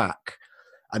behind his back,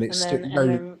 and it's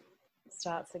then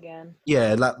starts again.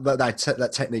 Yeah,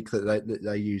 that technique that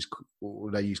they use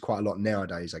quite a lot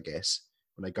nowadays, I guess,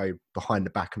 when they go behind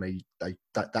the back and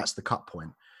that's the cut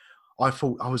point. I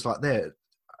thought, I was like there,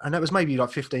 and that was maybe like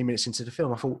 15 minutes into the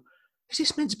film. I thought, is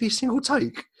this meant to be a single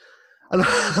take? And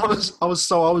I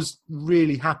was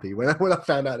really happy when I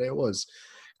found out that it was,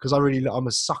 because I'm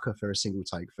a sucker for a single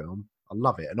take film. I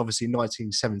love it, and obviously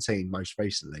 1917 most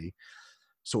recently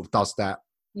sort of does that.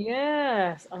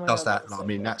 Yes. Oh my God, That. I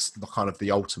mean, that's the kind of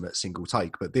the ultimate single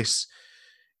take. But this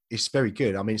is very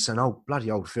good. I mean, it's an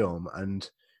bloody old film, and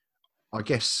I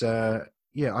guess I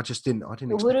didn't.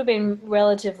 It would have been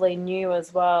relatively new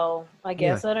as well, I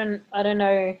guess. Yeah. I don't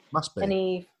know. Must be.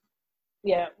 Any.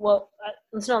 Yeah. Well,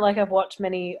 it's not like I've watched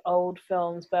many old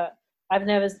films, but I've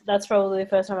never. That's probably the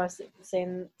first time I've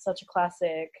seen such a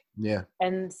classic. Yeah.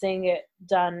 And seeing it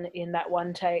done in that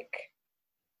one take.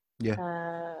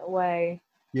 Yeah. Way.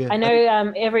 Yeah. I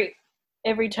know.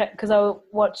 Every take, because I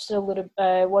watched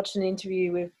an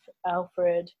interview with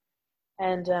Alfred,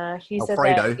 and he said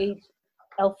that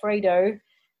Alfredo,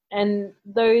 and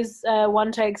those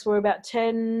one takes were about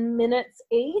 10 minutes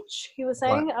each. He was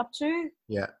saying up to,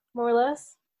 more or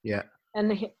less. Yeah.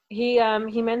 And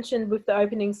he mentioned with the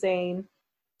opening scene,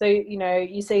 so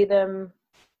you see them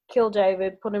kill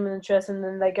David, put him in the chest, and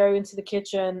then they go into the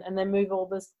kitchen and then move all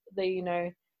the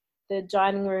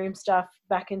dining room stuff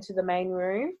back into the main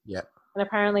room. Yeah. And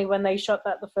apparently when they shot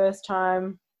that the first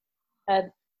time,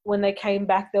 when they came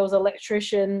back, there was an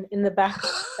electrician in the back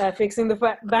fixing the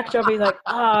backdrop. He's like,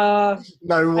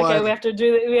 no way. Okay, we have to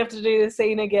do the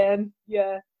scene again.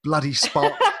 Yeah. Bloody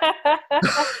spot.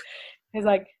 He's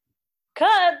like,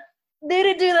 cut. Need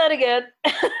to do that again.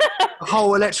 The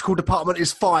whole electrical department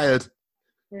is fired.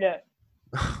 Yeah.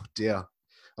 Oh dear.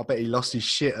 I bet he lost his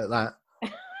shit at that.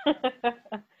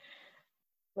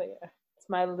 But yeah, it's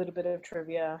my little bit of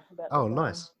trivia about. Oh,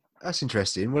 nice. That's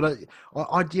interesting. Well,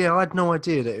 I had no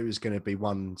idea that it was going to be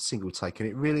one single take, and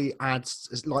it really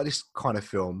adds, like this kind of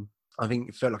film, I think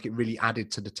it felt like it really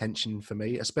added to the tension for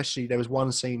me. Especially there was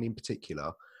one scene in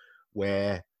particular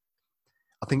where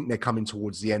I think they're coming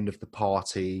towards the end of the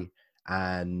party,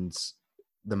 and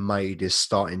the maid is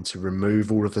starting to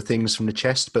remove all of the things from the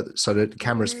chest, but so that the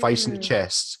camera's facing the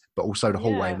chest, but also the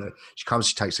hallway. Yeah.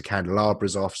 She takes the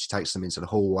candelabras off, she takes them into the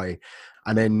hallway,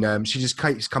 and then she just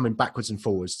keeps coming backwards and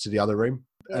forwards to the other room.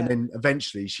 Yeah. And then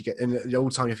eventually and the whole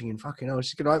time you're thinking, fucking hell,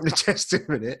 she's going to open the chest in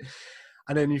a minute.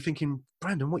 And then you're thinking,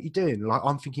 Brandon, what are you doing? Like,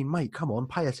 I'm thinking, mate, come on,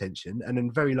 pay attention. And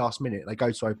then very last minute, they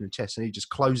go to open the chest and he just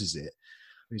closes it. And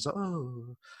he's like,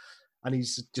 oh. And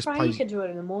he's just you can do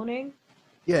it in the morning.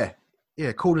 Yeah.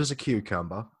 Yeah, cool as a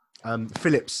cucumber.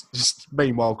 Phillips just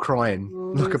meanwhile crying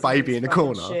like a baby in the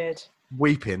corner,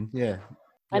 weeping. Yeah.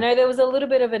 I know there was a little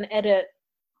bit of an edit,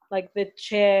 like the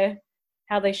chair,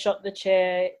 how they shot the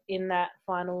chair in that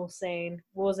final scene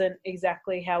wasn't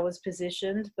exactly how it was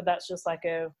positioned, but that's just like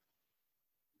a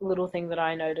little thing that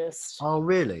I noticed. Oh,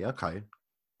 really? Okay.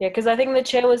 Yeah, because I think the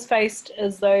chair was faced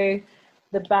as though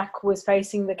the back was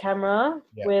facing the camera,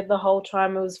 where the whole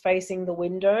time it was facing the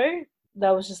window.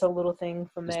 That was just a little thing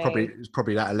for me. It's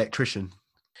probably that electrician.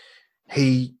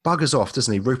 He buggers off,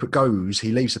 doesn't he? Rupert goes,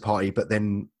 he leaves the party, but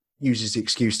then uses the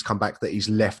excuse to come back that he's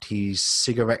left his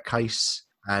cigarette case.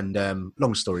 And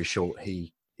long story short,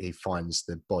 he finds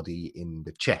the body in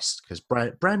the chest because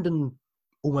Brandon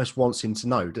almost wants him to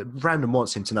know. Brandon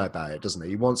wants him to know about it, doesn't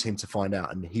he? He wants him to find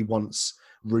out, and he wants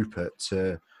Rupert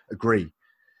to agree.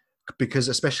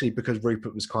 Especially because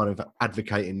Rupert was kind of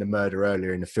advocating the murder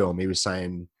earlier in the film.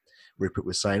 Rupert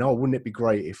was saying, oh, wouldn't it be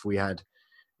great if we had,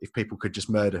 if people could just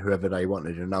murder whoever they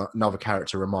wanted. And another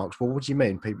character remarks, well, what do you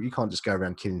mean? People, you can't just go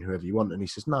around killing whoever you want. And he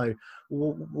says, no,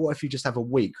 well, what if you just have a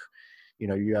week? You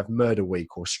know, you have murder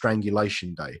week or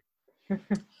strangulation day.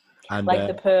 And Like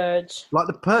the Purge. Like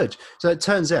the Purge. So it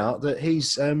turns out that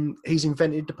he's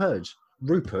invented the Purge.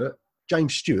 Rupert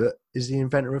James Stewart is the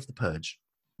inventor of the Purge.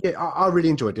 Yeah, I really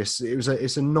enjoyed this.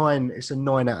 It's a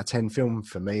 9 out of 10 film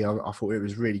for me. I thought it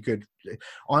was really good.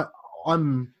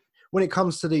 I'm when it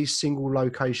comes to these single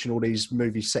location or these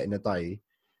movies set in a day,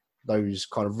 those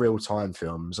kind of real time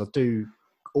films, I do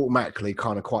automatically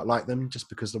kind of quite like them just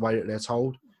because of the way that they're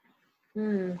told.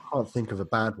 I can't think of a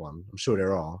bad one. I'm sure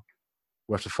there are.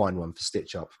 We'll have to find one for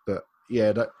Stitch Up. But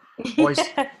yeah,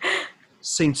 I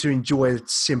seem to enjoy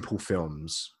simple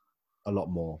films a lot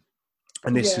more.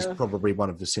 And this is probably one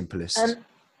of the simplest.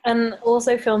 And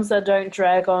also films that don't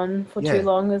drag on for too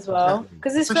long as well.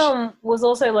 Because this film was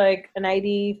also like an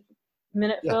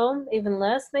 80-minute film, even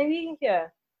less maybe. Yeah.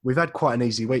 We've had quite an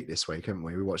easy week this week, haven't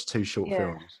we? We watched 2 short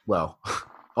films. Well,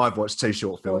 I've watched 2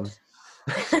 short films.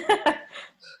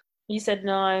 You said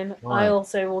 9. Right. I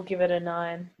also will give it a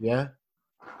 9. Yeah.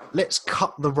 Let's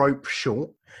cut the rope short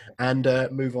and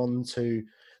move on to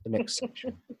the next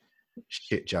section.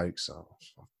 Shit jokes. Oh,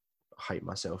 I hate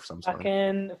myself sometimes.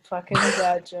 Fucking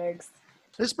bad jokes.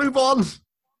 Let's move on.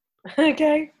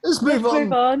 Okay. Let's move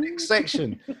on. Next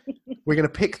section. We're going to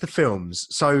pick the films.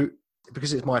 So,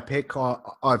 because it's my pick,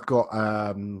 I've got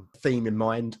a theme in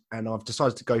mind, and I've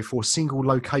decided to go for single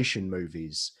location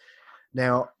movies.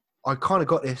 Now, I kind of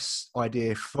got this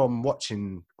idea from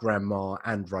watching Grandma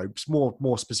and Ropes,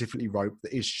 more specifically Rope,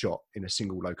 that is shot in a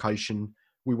single location.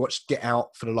 We watched Get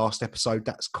Out for the last episode.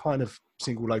 That's kind of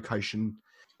single location.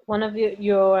 One of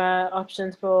your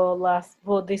options for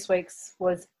this week's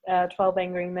was 12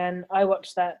 Angry Men. I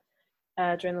watched that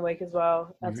during the week as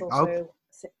well. That's also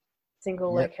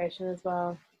single location as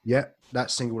well. Yeah,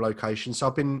 that's single location. So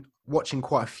I've been watching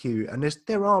quite a few, and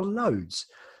there are loads.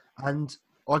 And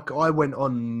I went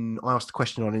on. I asked a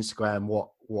question on Instagram: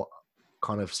 what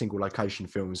kind of single location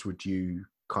films would you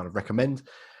kind of recommend?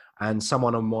 And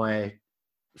someone on my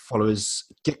followers,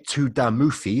 Get to Da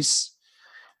Movies,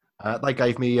 they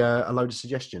gave me a load of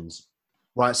suggestions.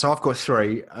 Right, so I've got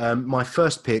 3. My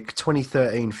first pick,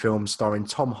 2013 film starring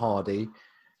Tom Hardy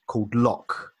called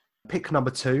Lock. Pick number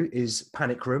 2 is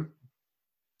Panic Room,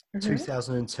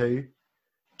 2002,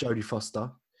 Jodie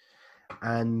Foster.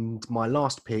 And my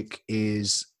last pick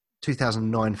is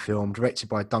 2009 film directed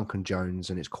by Duncan Jones,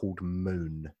 and it's called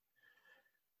Moon.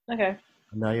 Okay.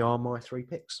 And they are my 3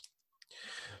 picks.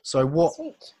 So what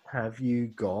have you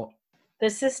got? The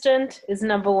Assistant is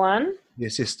number 1. The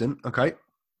Assistant, okay.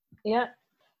 Yeah.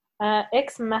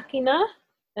 Ex Machina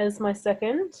is my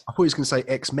second. I thought he was going to say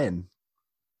X-Men.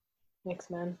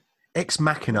 X-Men. Ex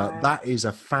Machina, that is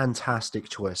a fantastic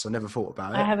choice. I never thought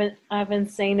about it. I haven't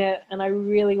seen it, and I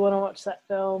really want to watch that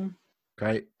film.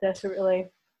 Okay. Desperately.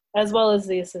 As well as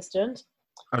The Assistant.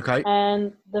 Okay.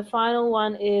 And the final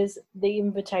one is The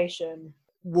Invitation.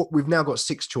 We've now got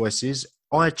 6 choices.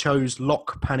 I chose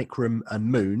Lock, Panic Room, and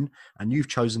Moon, and you've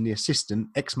chosen The Assistant,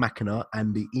 Ex Machina,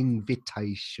 and The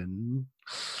Invitation.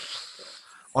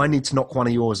 I need to knock one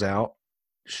of yours out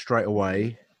straight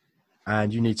away,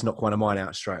 and you need to knock one of mine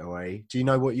out straight away. Do you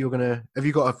know what you're going to... Have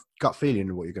you got a gut feeling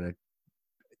of what you're going to...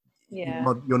 Yeah.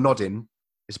 You're nodding.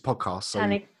 It's a podcast, so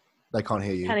they can't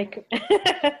hear you. Panic.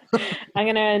 I'm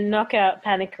going to knock out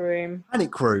Panic Room.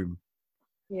 Panic Room.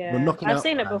 Yeah. I've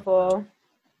seen it before.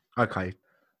 Okay.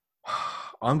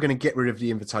 I'm going to get rid of The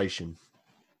Invitation.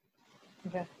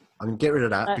 Okay. I'm going to get rid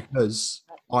of that because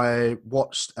I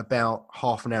watched about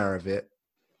half an hour of it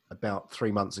about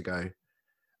 3 months ago,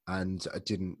 and I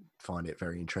didn't find it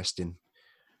very interesting.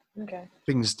 Okay.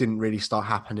 Things didn't really start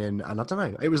happening, and I don't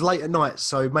know. It was late at night,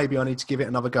 so maybe I need to give it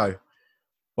another go.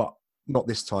 But not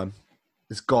this time.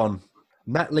 It's gone.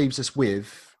 And that leaves us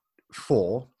with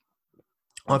 4.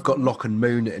 I've got Lock and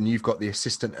Moon, and you've got The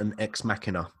Assistant and Ex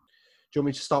Machina. Do you want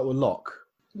me to start with Lock?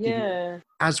 Yeah.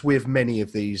 As with many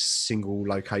of these single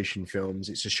location films,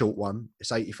 it's a short one.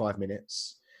 It's 85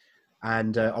 minutes.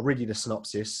 And I'll read you the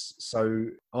synopsis. So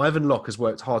Ivan Locke has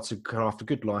worked hard to craft a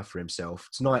good life for himself.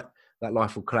 Tonight, that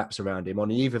life will collapse around him. On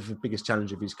the eve of the biggest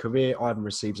challenge of his career, Ivan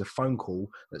receives a phone call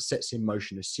that sets in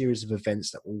motion a series of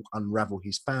events that will unravel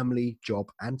his family,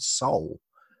 job, and soul.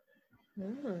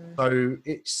 So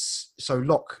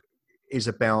Locke is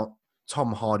about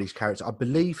Tom Hardy's character. I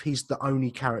believe he's the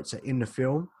only character in the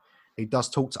film. He does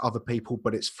talk to other people,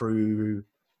 but it's through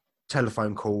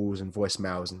telephone calls and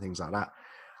voicemails and things like that.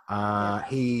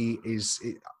 He is,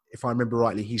 if I remember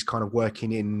rightly, he's kind of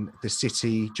working in the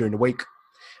city during the week,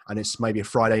 and it's maybe a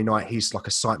Friday night. He's like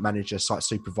a site manager, site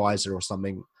supervisor or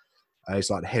something. He's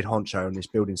like the head honcho on this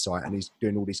building site, and he's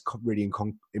doing all these really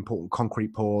important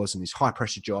concrete pours and this high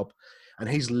pressure job. And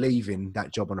he's leaving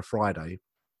that job on a Friday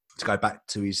to go back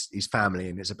to his family.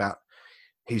 And it's about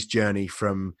his journey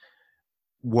from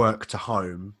work to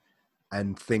home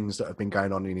and things that have been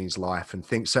going on in his life, and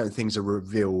certain things are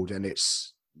revealed, and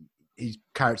his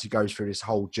character goes through this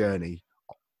whole journey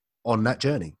on that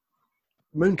journey.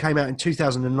 Moon came out in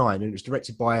 2009, and it was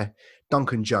directed by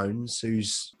Duncan Jones,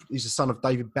 he's the son of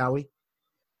David Bowie.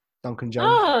 Duncan Jones.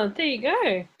 Oh, there you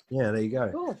go. Yeah, there you go.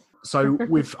 Cool. So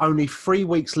with only 3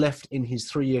 weeks left in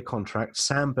his 3-year contract,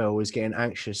 Sam Bell is getting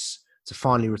anxious to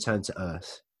finally return to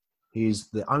Earth. He is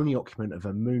the only occupant of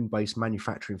a moon-based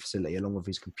manufacturing facility, along with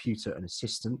his computer and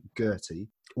assistant, Gertie.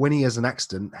 When he has an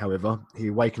accident, however, he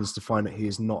awakens to find that he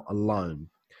is not alone.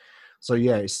 So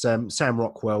yeah, it's Sam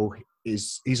Rockwell.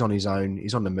 He's on his own.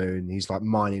 He's on the moon. He's like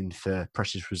mining for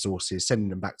precious resources, sending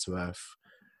them back to Earth.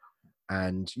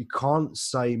 And you can't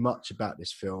say much about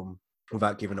this film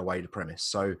without giving away the premise.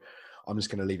 So I'm just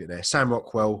going to leave it there. Sam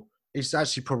Rockwell is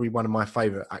actually probably one of my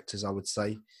favourite actors, I would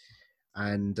say.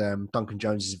 And Duncan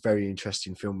Jones is a very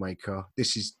interesting filmmaker.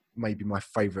 This is maybe my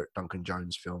favourite Duncan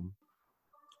Jones film.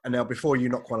 And now, before you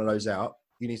knock one of those out,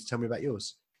 you need to tell me about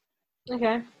yours.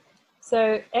 Okay.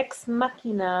 So, Ex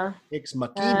Machina. Ex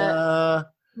Machina.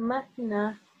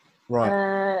 Machina.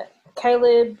 Right.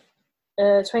 Caleb,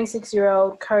 a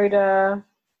 26-year-old coder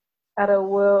at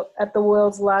the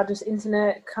world's largest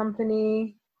internet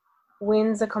company,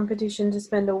 wins a competition to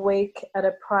spend a week at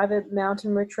a private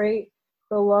mountain retreat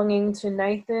belonging to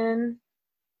Nathan,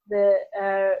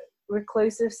 the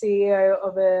reclusive CEO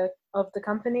of the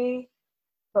company.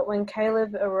 But when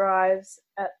Caleb arrives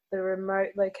at the remote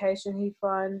location, he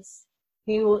finds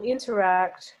he will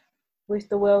interact with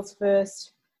the world's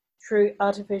first true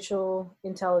artificial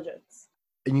intelligence.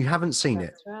 And you haven't seen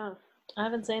it? Right. I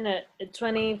haven't seen it. A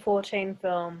 2014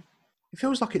 film. It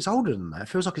feels like it's older than that. It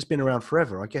feels like it's been around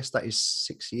forever. I guess that is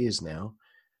 6 years now.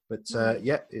 But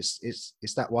yeah, it's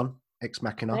that one. Ex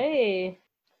Machina. Hey.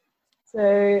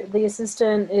 So The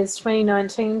Assistant is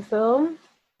 2019 film.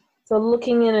 So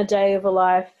looking in a day of a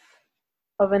life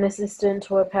of an assistant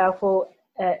to a powerful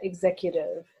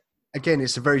executive. Again,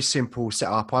 it's a very simple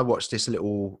setup. I watched this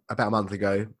about a month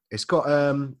ago. It's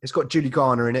got Julie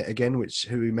Garner in it again,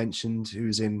 who we mentioned, who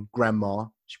was in Grandma.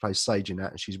 She plays Sage in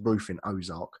that, and she's Ruth in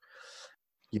Ozark.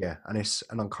 Yeah, and it's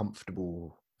an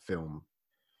uncomfortable film,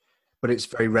 but it's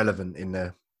very relevant in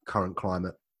the current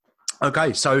climate.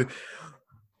 Okay, so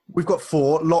we've got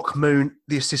 4: Lock, Moon,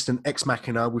 The Assistant, Ex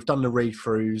Machina. We've done the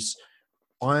read-throughs.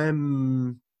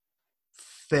 I'm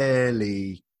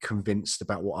fairly convinced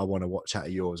about what I want to watch out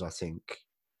of yours, I think.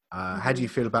 How do you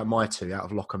feel about my 2 out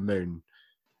of Lock and Moon?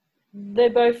 They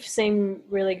both seem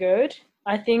really good.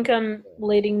 I think I'm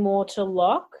leading more to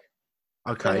Lock.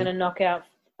 Okay. So I'm gonna knock out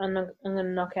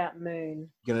Moon.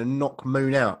 You're gonna knock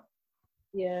Moon out.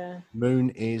 Yeah. Moon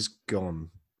is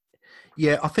gone.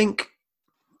 Yeah, I think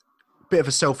a bit of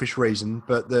a selfish reason,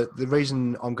 but the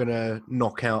reason I'm gonna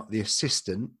knock out The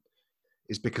Assistant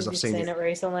is because I've seen it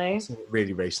recently. I've seen it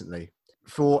really recently.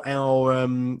 For our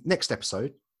next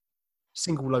episode,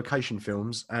 single location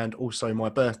films, and also my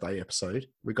birthday episode,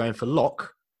 we're going for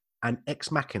Lock and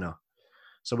Ex Machina.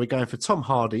 So we're going for Tom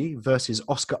Hardy versus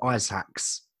Oscar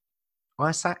Isaacs.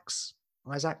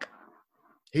 Isaac?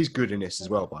 He's good in this as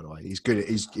well, by the way. He's good.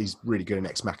 He's really good in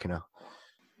Ex Machina.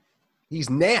 He's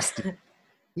nasty.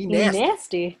 He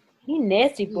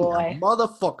nasty boy.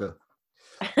 Motherfucker.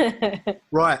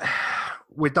 Right.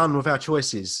 We're done with our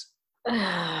choices.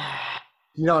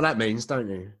 You know what that means, don't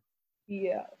you?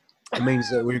 Yeah. It means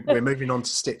that we're moving on to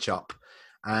Stitch Up.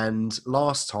 And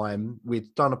last time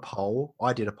we'd done a poll.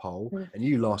 I did a poll, and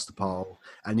you lost the poll,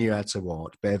 and you had to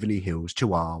watch Beverly Hills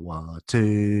Chihuahua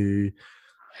 2.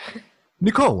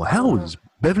 Nicole, how was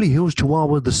Beverly Hills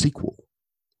Chihuahua the sequel?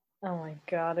 Oh my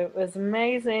god, it was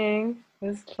amazing. It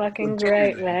was fucking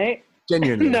great, mate.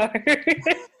 Genuinely. No.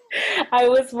 I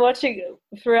was watching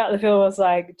throughout the film. I was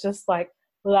just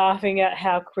laughing at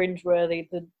how cringeworthy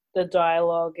the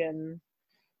dialogue and.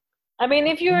 I mean,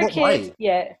 if you're a kid, way?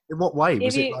 yeah. In what way?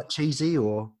 Was it like cheesy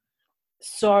or?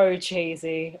 So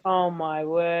cheesy. Oh my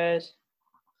word.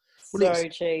 So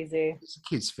cheesy. It's a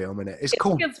kid's film, isn't it? It's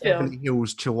called Beverly film.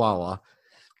 Hills Chihuahua.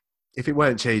 If it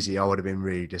weren't cheesy, I would have been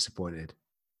really disappointed.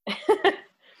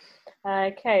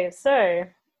 Okay, so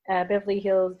Beverly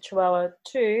Hills Chihuahua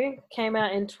 2 came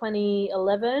out in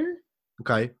 2011.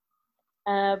 Okay.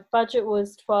 Budget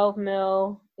was 12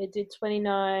 mil. It did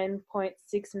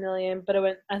 29.6 million, but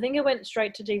I think it went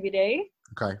straight to DVD.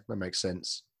 Okay, that makes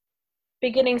sense.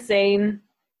 Beginning scene,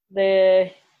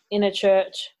 the in a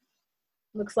church.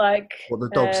 Looks like What, the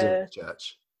dogs are in the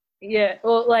church? Yeah,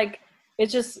 well, like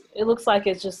it looks like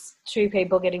it's just two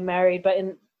people getting married, but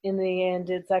in the end,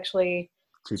 it's actually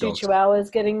Two two dogs.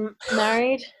 chihuahuas getting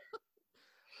married.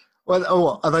 Well,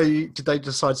 oh, did they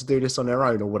decide to do this on their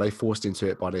own, or were they forced into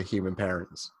it by their human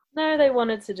parents? No, they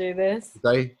wanted to do this, Did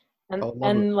they? and Oh,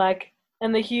 lovely.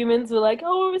 and the humans were like,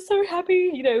 "Oh, we're so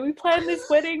happy! You know, we planned this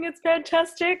wedding. It's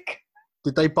fantastic."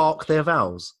 Did they bark their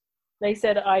vows? They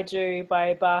said "I do"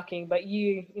 by barking, but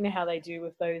you know how they do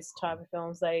with those type of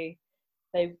films. They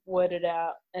word it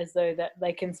out as though that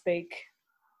they can speak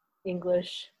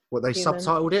English. What, they Human.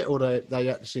 subtitled it, or they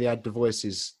actually had the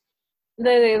voices?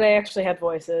 They actually had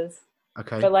voices.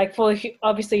 Okay. But like for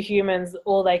obviously humans,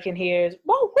 all they can hear is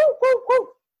whoa, whoa, whoa, whoa.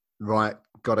 Right,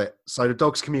 got it. So the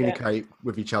dogs communicate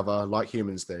with each other like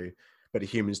humans do, but the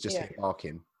humans just hear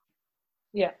barking.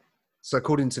 Yeah. So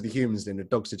according to the humans, then the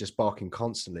dogs are just barking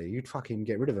constantly. You'd fucking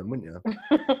get rid of them, wouldn't you?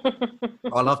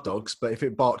 I love dogs, but if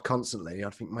it barked constantly,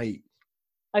 I'd think, mate.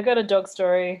 I got a dog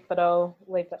story, but I'll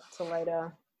leave that till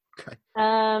later. Okay.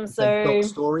 So dog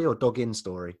story or dog in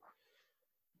story?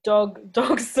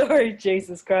 Dog story.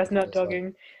 Jesus Christ, not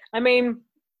dogging. I mean,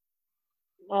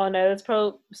 oh no, that's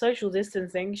probably social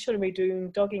distancing. You shouldn't be doing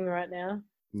dogging right now.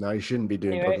 No, you shouldn't be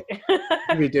doing anyway. dogging. You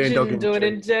should be doing dogging do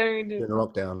it during the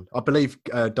lockdown. I believe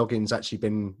dogging's actually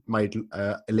been made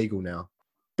illegal now.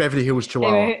 Beverly Hills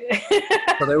Chihuahua.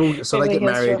 Anyway. So they get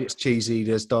married. It's cheesy.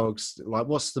 There's dogs. Like,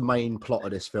 what's the main plot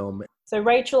of this film? So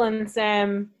Rachel and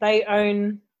Sam, they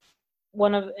own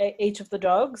one of each of the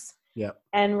dogs. Yeah.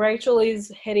 And Rachel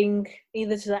is heading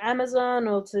either to the Amazon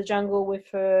or to the jungle with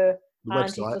her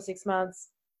auntie for 6 months.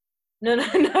 No.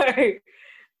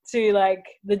 To like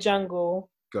the jungle.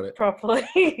 Got it.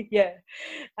 Properly. Yeah.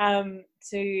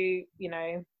 To, you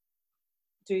know,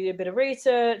 do a bit of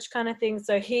research kind of thing.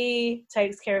 So he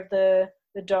takes care of the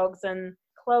dogs, and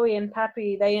Chloe and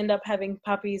Pappy, they end up having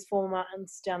puppies 4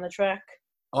 months down the track.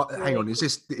 Hang on, is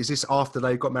this after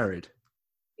they got married?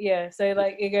 Yeah, so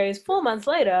like it goes 4 months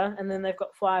later, and then they've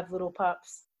got 5 little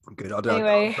pups. Good.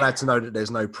 Anyway. I'm glad to know that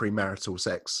there's no premarital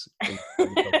sex.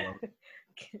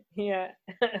 Yeah.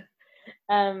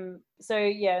 So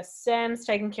yeah, Sam's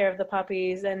taking care of the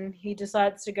puppies, and he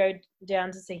decides to go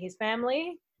down to see his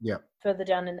family. Yeah. Further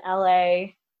down in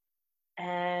LA,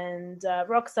 and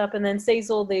rocks up, and then sees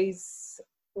all these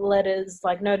letters,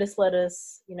 like notice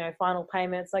letters, you know, final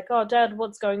payments. Like, oh, Dad,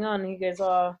 what's going on? And he goes,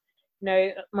 oh, you know,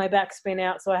 my back's been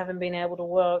out, so I haven't been able to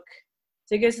work.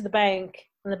 So he goes to the bank,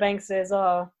 and the bank says,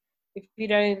 oh, if you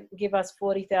don't give us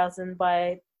 $40,000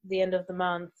 by the end of the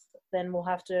month, then we'll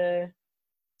have to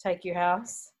take your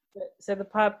house. So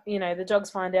the dogs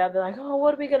find out. They're like, oh,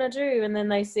 what are we going to do? And then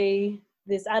they see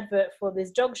this advert for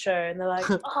this dog show, and they're like,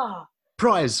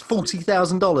 prize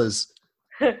 $40,000.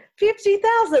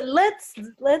 50,000.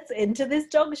 Let's enter this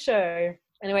dog show.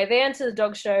 Anyway, they enter the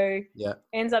dog show. Yeah.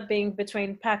 Ends up being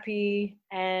between Pappy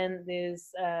and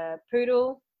this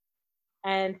poodle.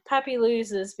 And Pappy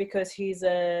loses because he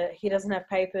doesn't have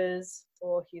papers,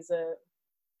 or he's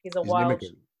wild.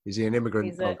 Is he an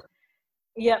immigrant dog?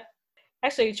 Yep.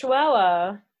 Actually,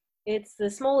 Chihuahua, it's the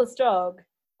smallest dog,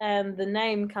 and the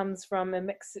name comes from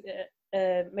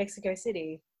Mexico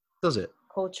City. Does it?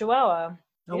 Called Chihuahua.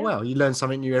 Oh, yeah. Wow. You learn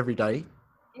something new every day.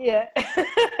 Yeah.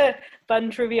 Fun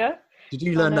trivia. Did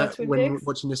you learn that when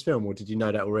watching this film, or did you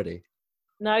know that already?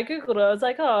 No, I Googled it. I was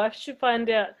like, oh, I should find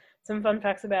out some fun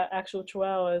facts about actual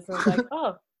Chihuahuas. And I was like,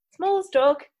 oh, smallest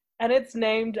dog, and it's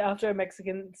named after a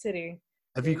Mexican city.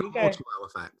 Have you got more Chihuahua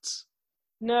facts?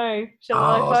 No. Shall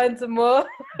I find some more?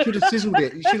 You should have sizzled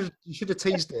it. You should have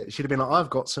teased it. You should have been like, I've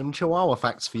got some Chihuahua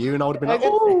facts for you. And I would have been like,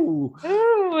 oh,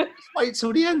 wait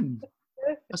till the end.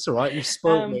 That's all right. You've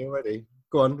spoiled me already.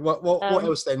 Go on. What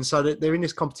else then? So they're in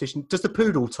this competition. Does the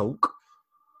poodle talk?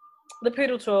 The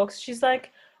poodle talks. She's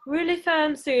like, really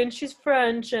fancy, and she's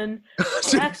French, and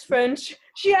she acts French.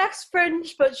 She acts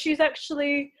French, but she's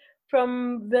actually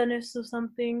from Venice or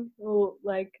something, or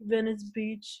like Venice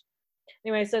Beach.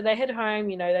 Anyway, so they head home.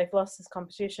 You know, they've lost this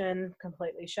competition,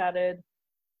 completely shattered.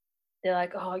 They're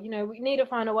like, oh, you know, we need to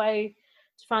find a way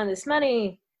to find this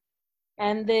money.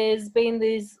 And there's been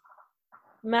these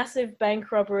massive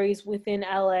bank robberies within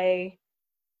LA,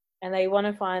 and they want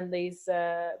to find these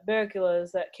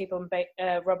burglars that keep on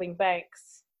robbing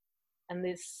banks. And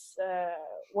this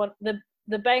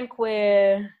the bank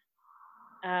where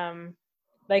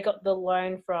they got the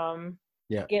loan from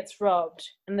gets robbed,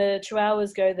 and the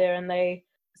Chihuahuas go there, and they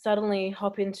suddenly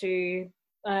hop into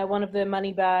one of the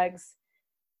money bags,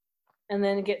 and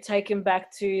then get taken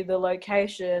back to the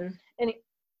location. And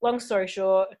long story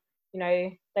short, you know,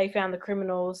 they found the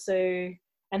criminals.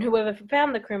 And whoever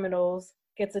found the criminals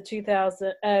gets a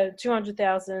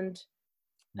 200,000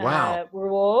 Wow.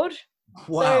 reward.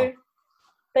 Wow. So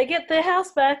they get their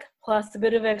house back plus a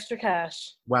bit of extra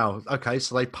cash. Wow. Okay,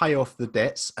 so they pay off the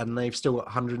debts and they've still got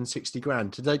 160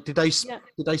 grand. Did they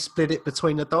split it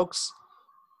between the dogs?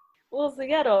 Well, it's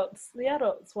the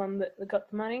adults one that got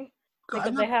the money. They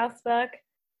got their house back.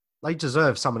 They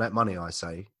deserve some of that money, I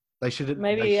say. They should.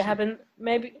 Maybe it happened.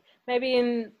 Maybe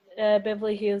in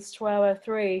Beverly Hills Chihuahua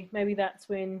 3. Maybe that's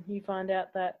when you find out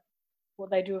that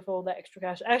what they do with all that extra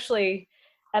cash. Actually,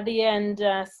 at the end,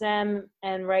 Sam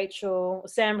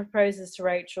proposes to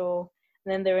Rachel,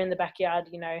 and then they're in the backyard,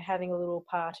 having a little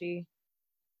party.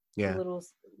 Yeah. A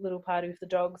little party with the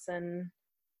dogs and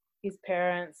his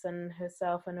parents and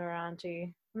herself and her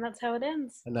auntie, and that's how it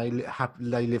ends. And they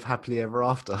live happily ever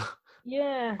after.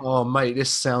 Yeah. Oh, mate, this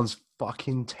sounds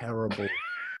fucking terrible.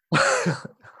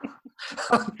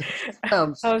 I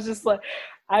was just like,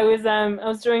 I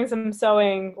was doing some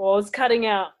sewing, or I was cutting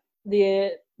out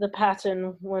the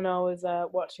pattern when I was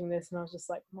watching this, and I was just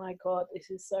like, my God,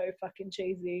 this is so fucking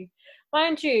cheesy.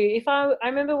 Mind you, I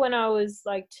remember when I was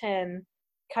like 10,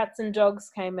 Cats and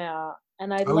Dogs came out,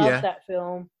 and I loved that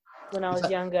film when I was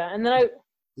younger. And then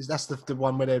that's the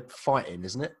one where they're fighting,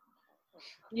 isn't it?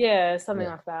 Yeah, something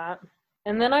like that.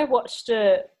 And then I watched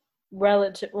it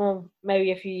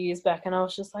maybe a few years back, and I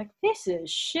was just like, this is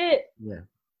shit. Yeah.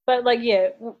 But I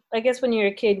guess when you're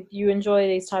a kid, you enjoy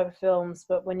these type of films,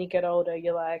 but when you get older,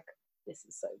 you're like, this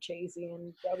is so cheesy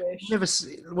and rubbish.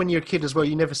 When you're a kid as well,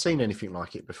 you've never seen anything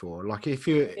like it before. Like if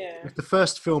the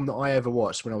first film that I ever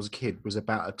watched when I was a kid was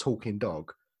about a talking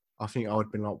dog, I think I would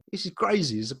have been like, this is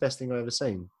crazy. It's the best thing I've ever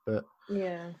seen. But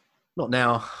not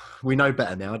now. We know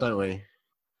better now, don't we?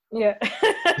 Yeah.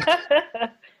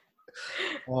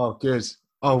 Oh, good.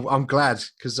 Oh, I'm glad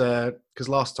because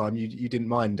last time you didn't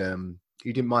mind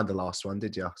the last one,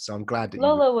 did you? So I'm glad that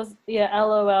Lola was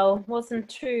LOL wasn't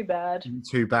too bad.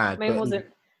 Too bad. I mean, it wasn't.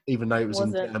 Even though it was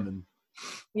in German.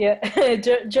 Yeah,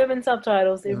 German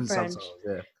subtitles in French.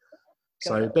 Yeah.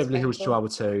 So Beverly Hills Chihuahua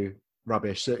 2,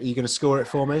 rubbish. So are you going to score it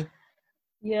for me?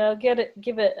 Yeah, I'll give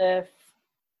it a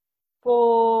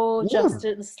 4. Just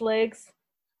its legs.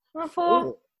 Not 4.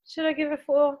 Ooh. Should I give it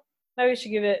 4? Maybe we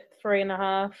should give it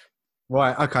 3.5.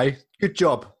 Right. Okay. Good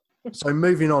job. So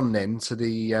moving on then to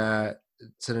the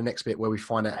next bit where we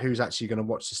find out who's actually going to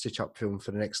watch the Stitch Up film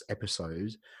for the next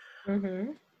episode.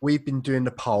 Mm-hmm. We've been doing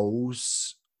the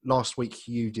polls. Last week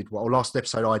you did one. Or last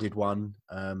episode I did one.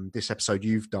 This episode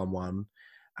you've done one.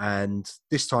 And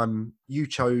this time you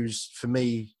chose for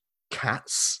me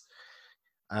Cats.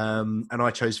 And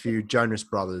I chose for you Jonas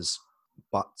Brothers.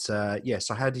 But so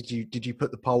how did you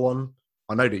put the poll on?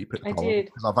 I know that you put the poll on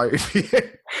because I voted for you.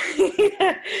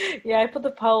 Yeah, I put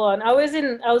the poll on. I was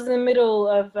in the middle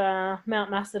of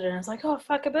Mount Macedon. I was like, oh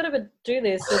fuck, I better do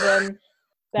this. So then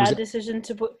bad decision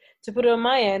to put it on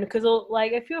my end because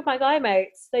a few of my guy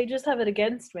mates, they just have it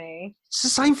against me. It's the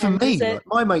same for me.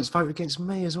 My mates vote against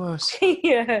me as well.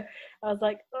 Yeah, I was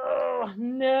like, oh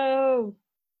no.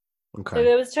 Okay. So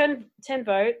there was 10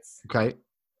 votes. Okay.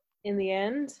 In the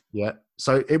end. Yeah.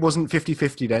 So it wasn't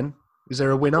 50-50 then. Is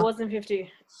there a winner? It wasn't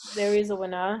 50. There is a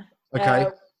winner. Okay.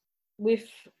 With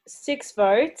 6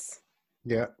 votes.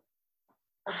 Yeah.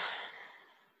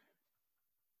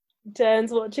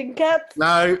 Dan's watching Cats.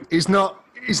 No, he's not.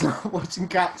 He's not watching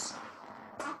Cats.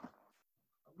 I'm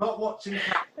not watching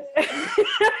Cats.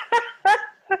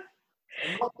 I'm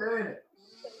not doing it.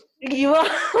 You are.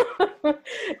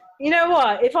 You know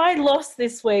what? If I lost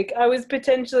this week, I was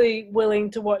potentially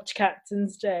willing to watch Cats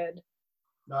instead.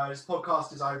 No, this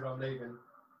podcast is over. I'm leaving.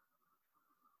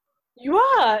 You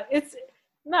are.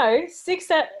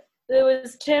 There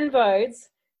was 10 votes.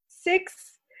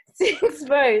 Six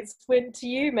votes went to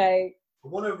you, mate. I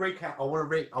want to recount. I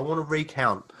want to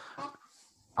recount.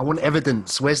 I want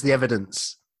evidence. Where's the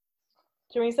evidence?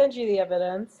 Do you want me to send you the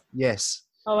evidence? Yes.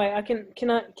 Oh wait,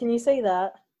 can you see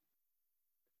that?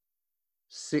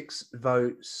 6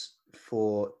 votes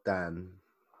for Dan.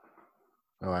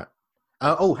 All right.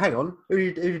 Hang on.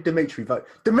 Who did Dimitri vote?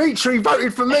 Dimitri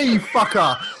voted for me,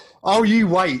 fucker. Oh, you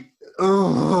wait.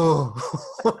 Oh.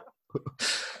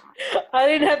 I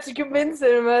didn't have to convince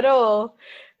him at all.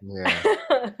 Yeah.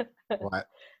 Right.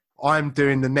 I'm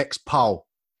doing the next poll.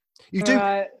 You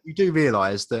do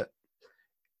realise that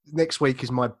next week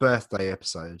is my birthday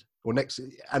episode,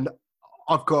 and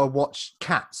I've got to watch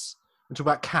Cats and talk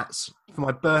about Cats for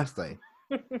my birthday.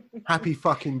 Happy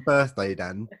fucking birthday,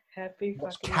 Dan. Happy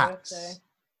fucking Cats. birthday.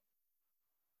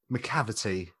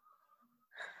 McCavity.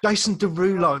 Jason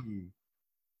Derulo.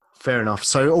 Fair enough.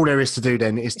 So all there is to do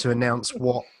then is to announce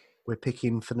what we're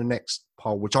picking for the next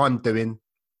poll, which I'm doing.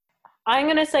 I'm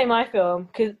going to say my film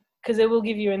because because it will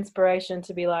give you inspiration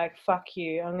to be like, fuck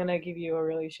you, I'm gonna give you a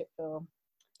really shit film.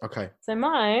 Okay. So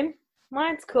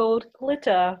mine's called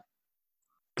Glitter.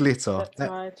 Glitter.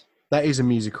 That's right. That is a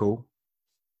musical.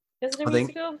 Is it a I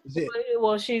think. musical? Is it?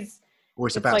 Well, Or it's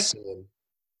it's about like- singing.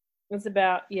 it's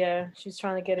about, yeah, she's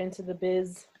trying to get into the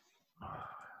biz.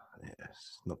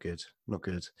 Yes, not good. Not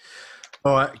good.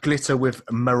 All right, Glitter with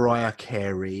Mariah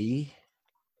Carey.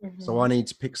 So I need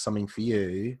to pick something for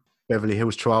you. Beverly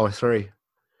Hills Chihuahua 3.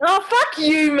 Oh, fuck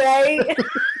you, mate.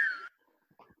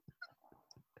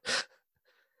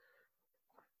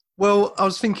 Well, I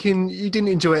was thinking you didn't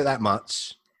enjoy it that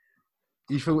much.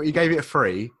 You gave it a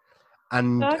 3,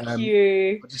 and Fuck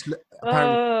you.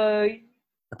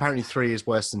 apparently 3 is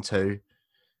worse than 2.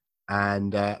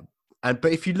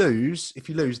 But if you lose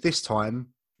this time,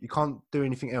 you can't do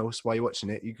anything else while you're watching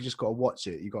it. You just got to watch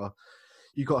it. You got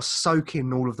to soak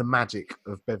in all of the magic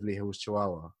of Beverly Hills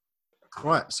Chihuahua.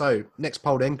 Right. So next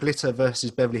poll then, Glitter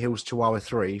versus Beverly Hills Chihuahua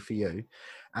 3 for you,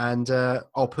 and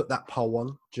I'll put that poll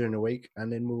on during the week,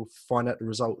 and then we'll find out the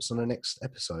results on the next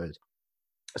episode.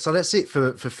 So that's it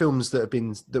for films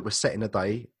that were set in a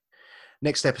day.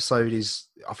 Next episode is,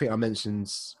 I think I mentioned,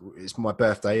 it's my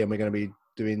birthday, and we're going to be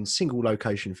doing single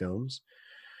location films.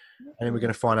 And then we're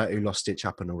going to find out who lost Stitch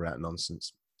Up and all that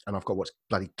nonsense. And I've got to watch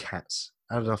bloody Cats.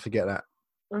 How did I forget that?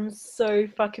 I'm so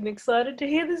fucking excited to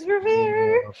hear this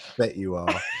review. I bet you are.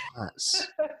 Cats.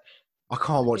 I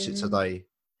can't watch it today.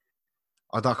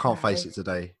 I can't face it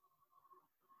today.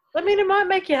 I mean, it might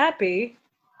make you happy.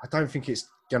 I don't think it's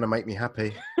going to make me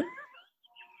happy.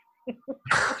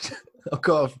 I've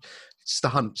got just a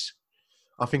hunch.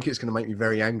 I think it's going to make me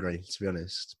very angry, to be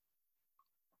honest.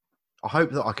 I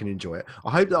hope that I can enjoy it. I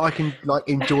hope that I can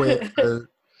enjoy it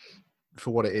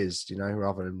for what it is,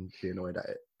 rather than be annoyed at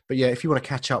it. But yeah, if you want to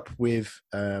catch up with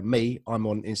me, I'm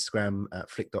on Instagram at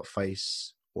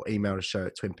flick.face, or email the show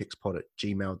at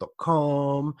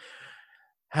twinpixpod@gmail.com.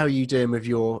 How are you doing with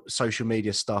your social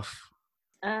media stuff?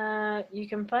 You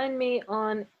can find me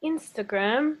on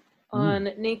Instagram on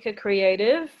Nika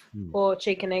Creative or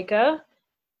Chica Nika.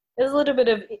 There's a little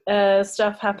bit of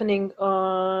stuff happening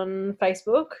on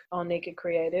Facebook on Nika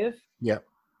Creative. Yep.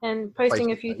 And posting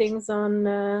Facebook a few page. things on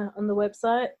the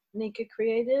website,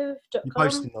 nikacreative.com. You're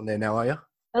posting on there now, are you?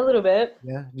 A little bit.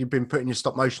 Yeah. You've been putting your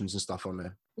stop motions and stuff on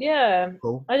there. Yeah.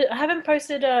 Cool. I haven't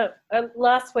posted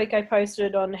last week I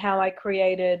posted on how I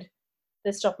created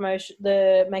the stop motion,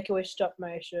 the Make-A-Wish stop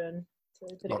motion. So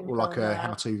Like a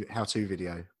how-to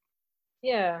video.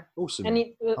 Yeah. Awesome. And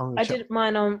I did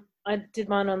mine on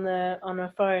a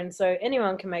phone, so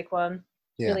anyone can make one.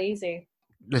 Yeah. Really easy.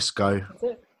 Let's go. That's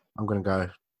it. I'm going to go.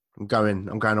 I'm going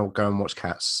to go and watch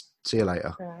Cats. See you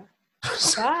later. All right.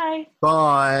 Bye.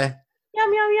 Bye.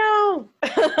 Yum yum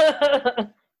yum.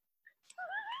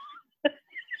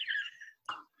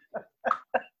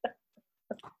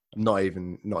 Not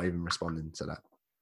even responding to that.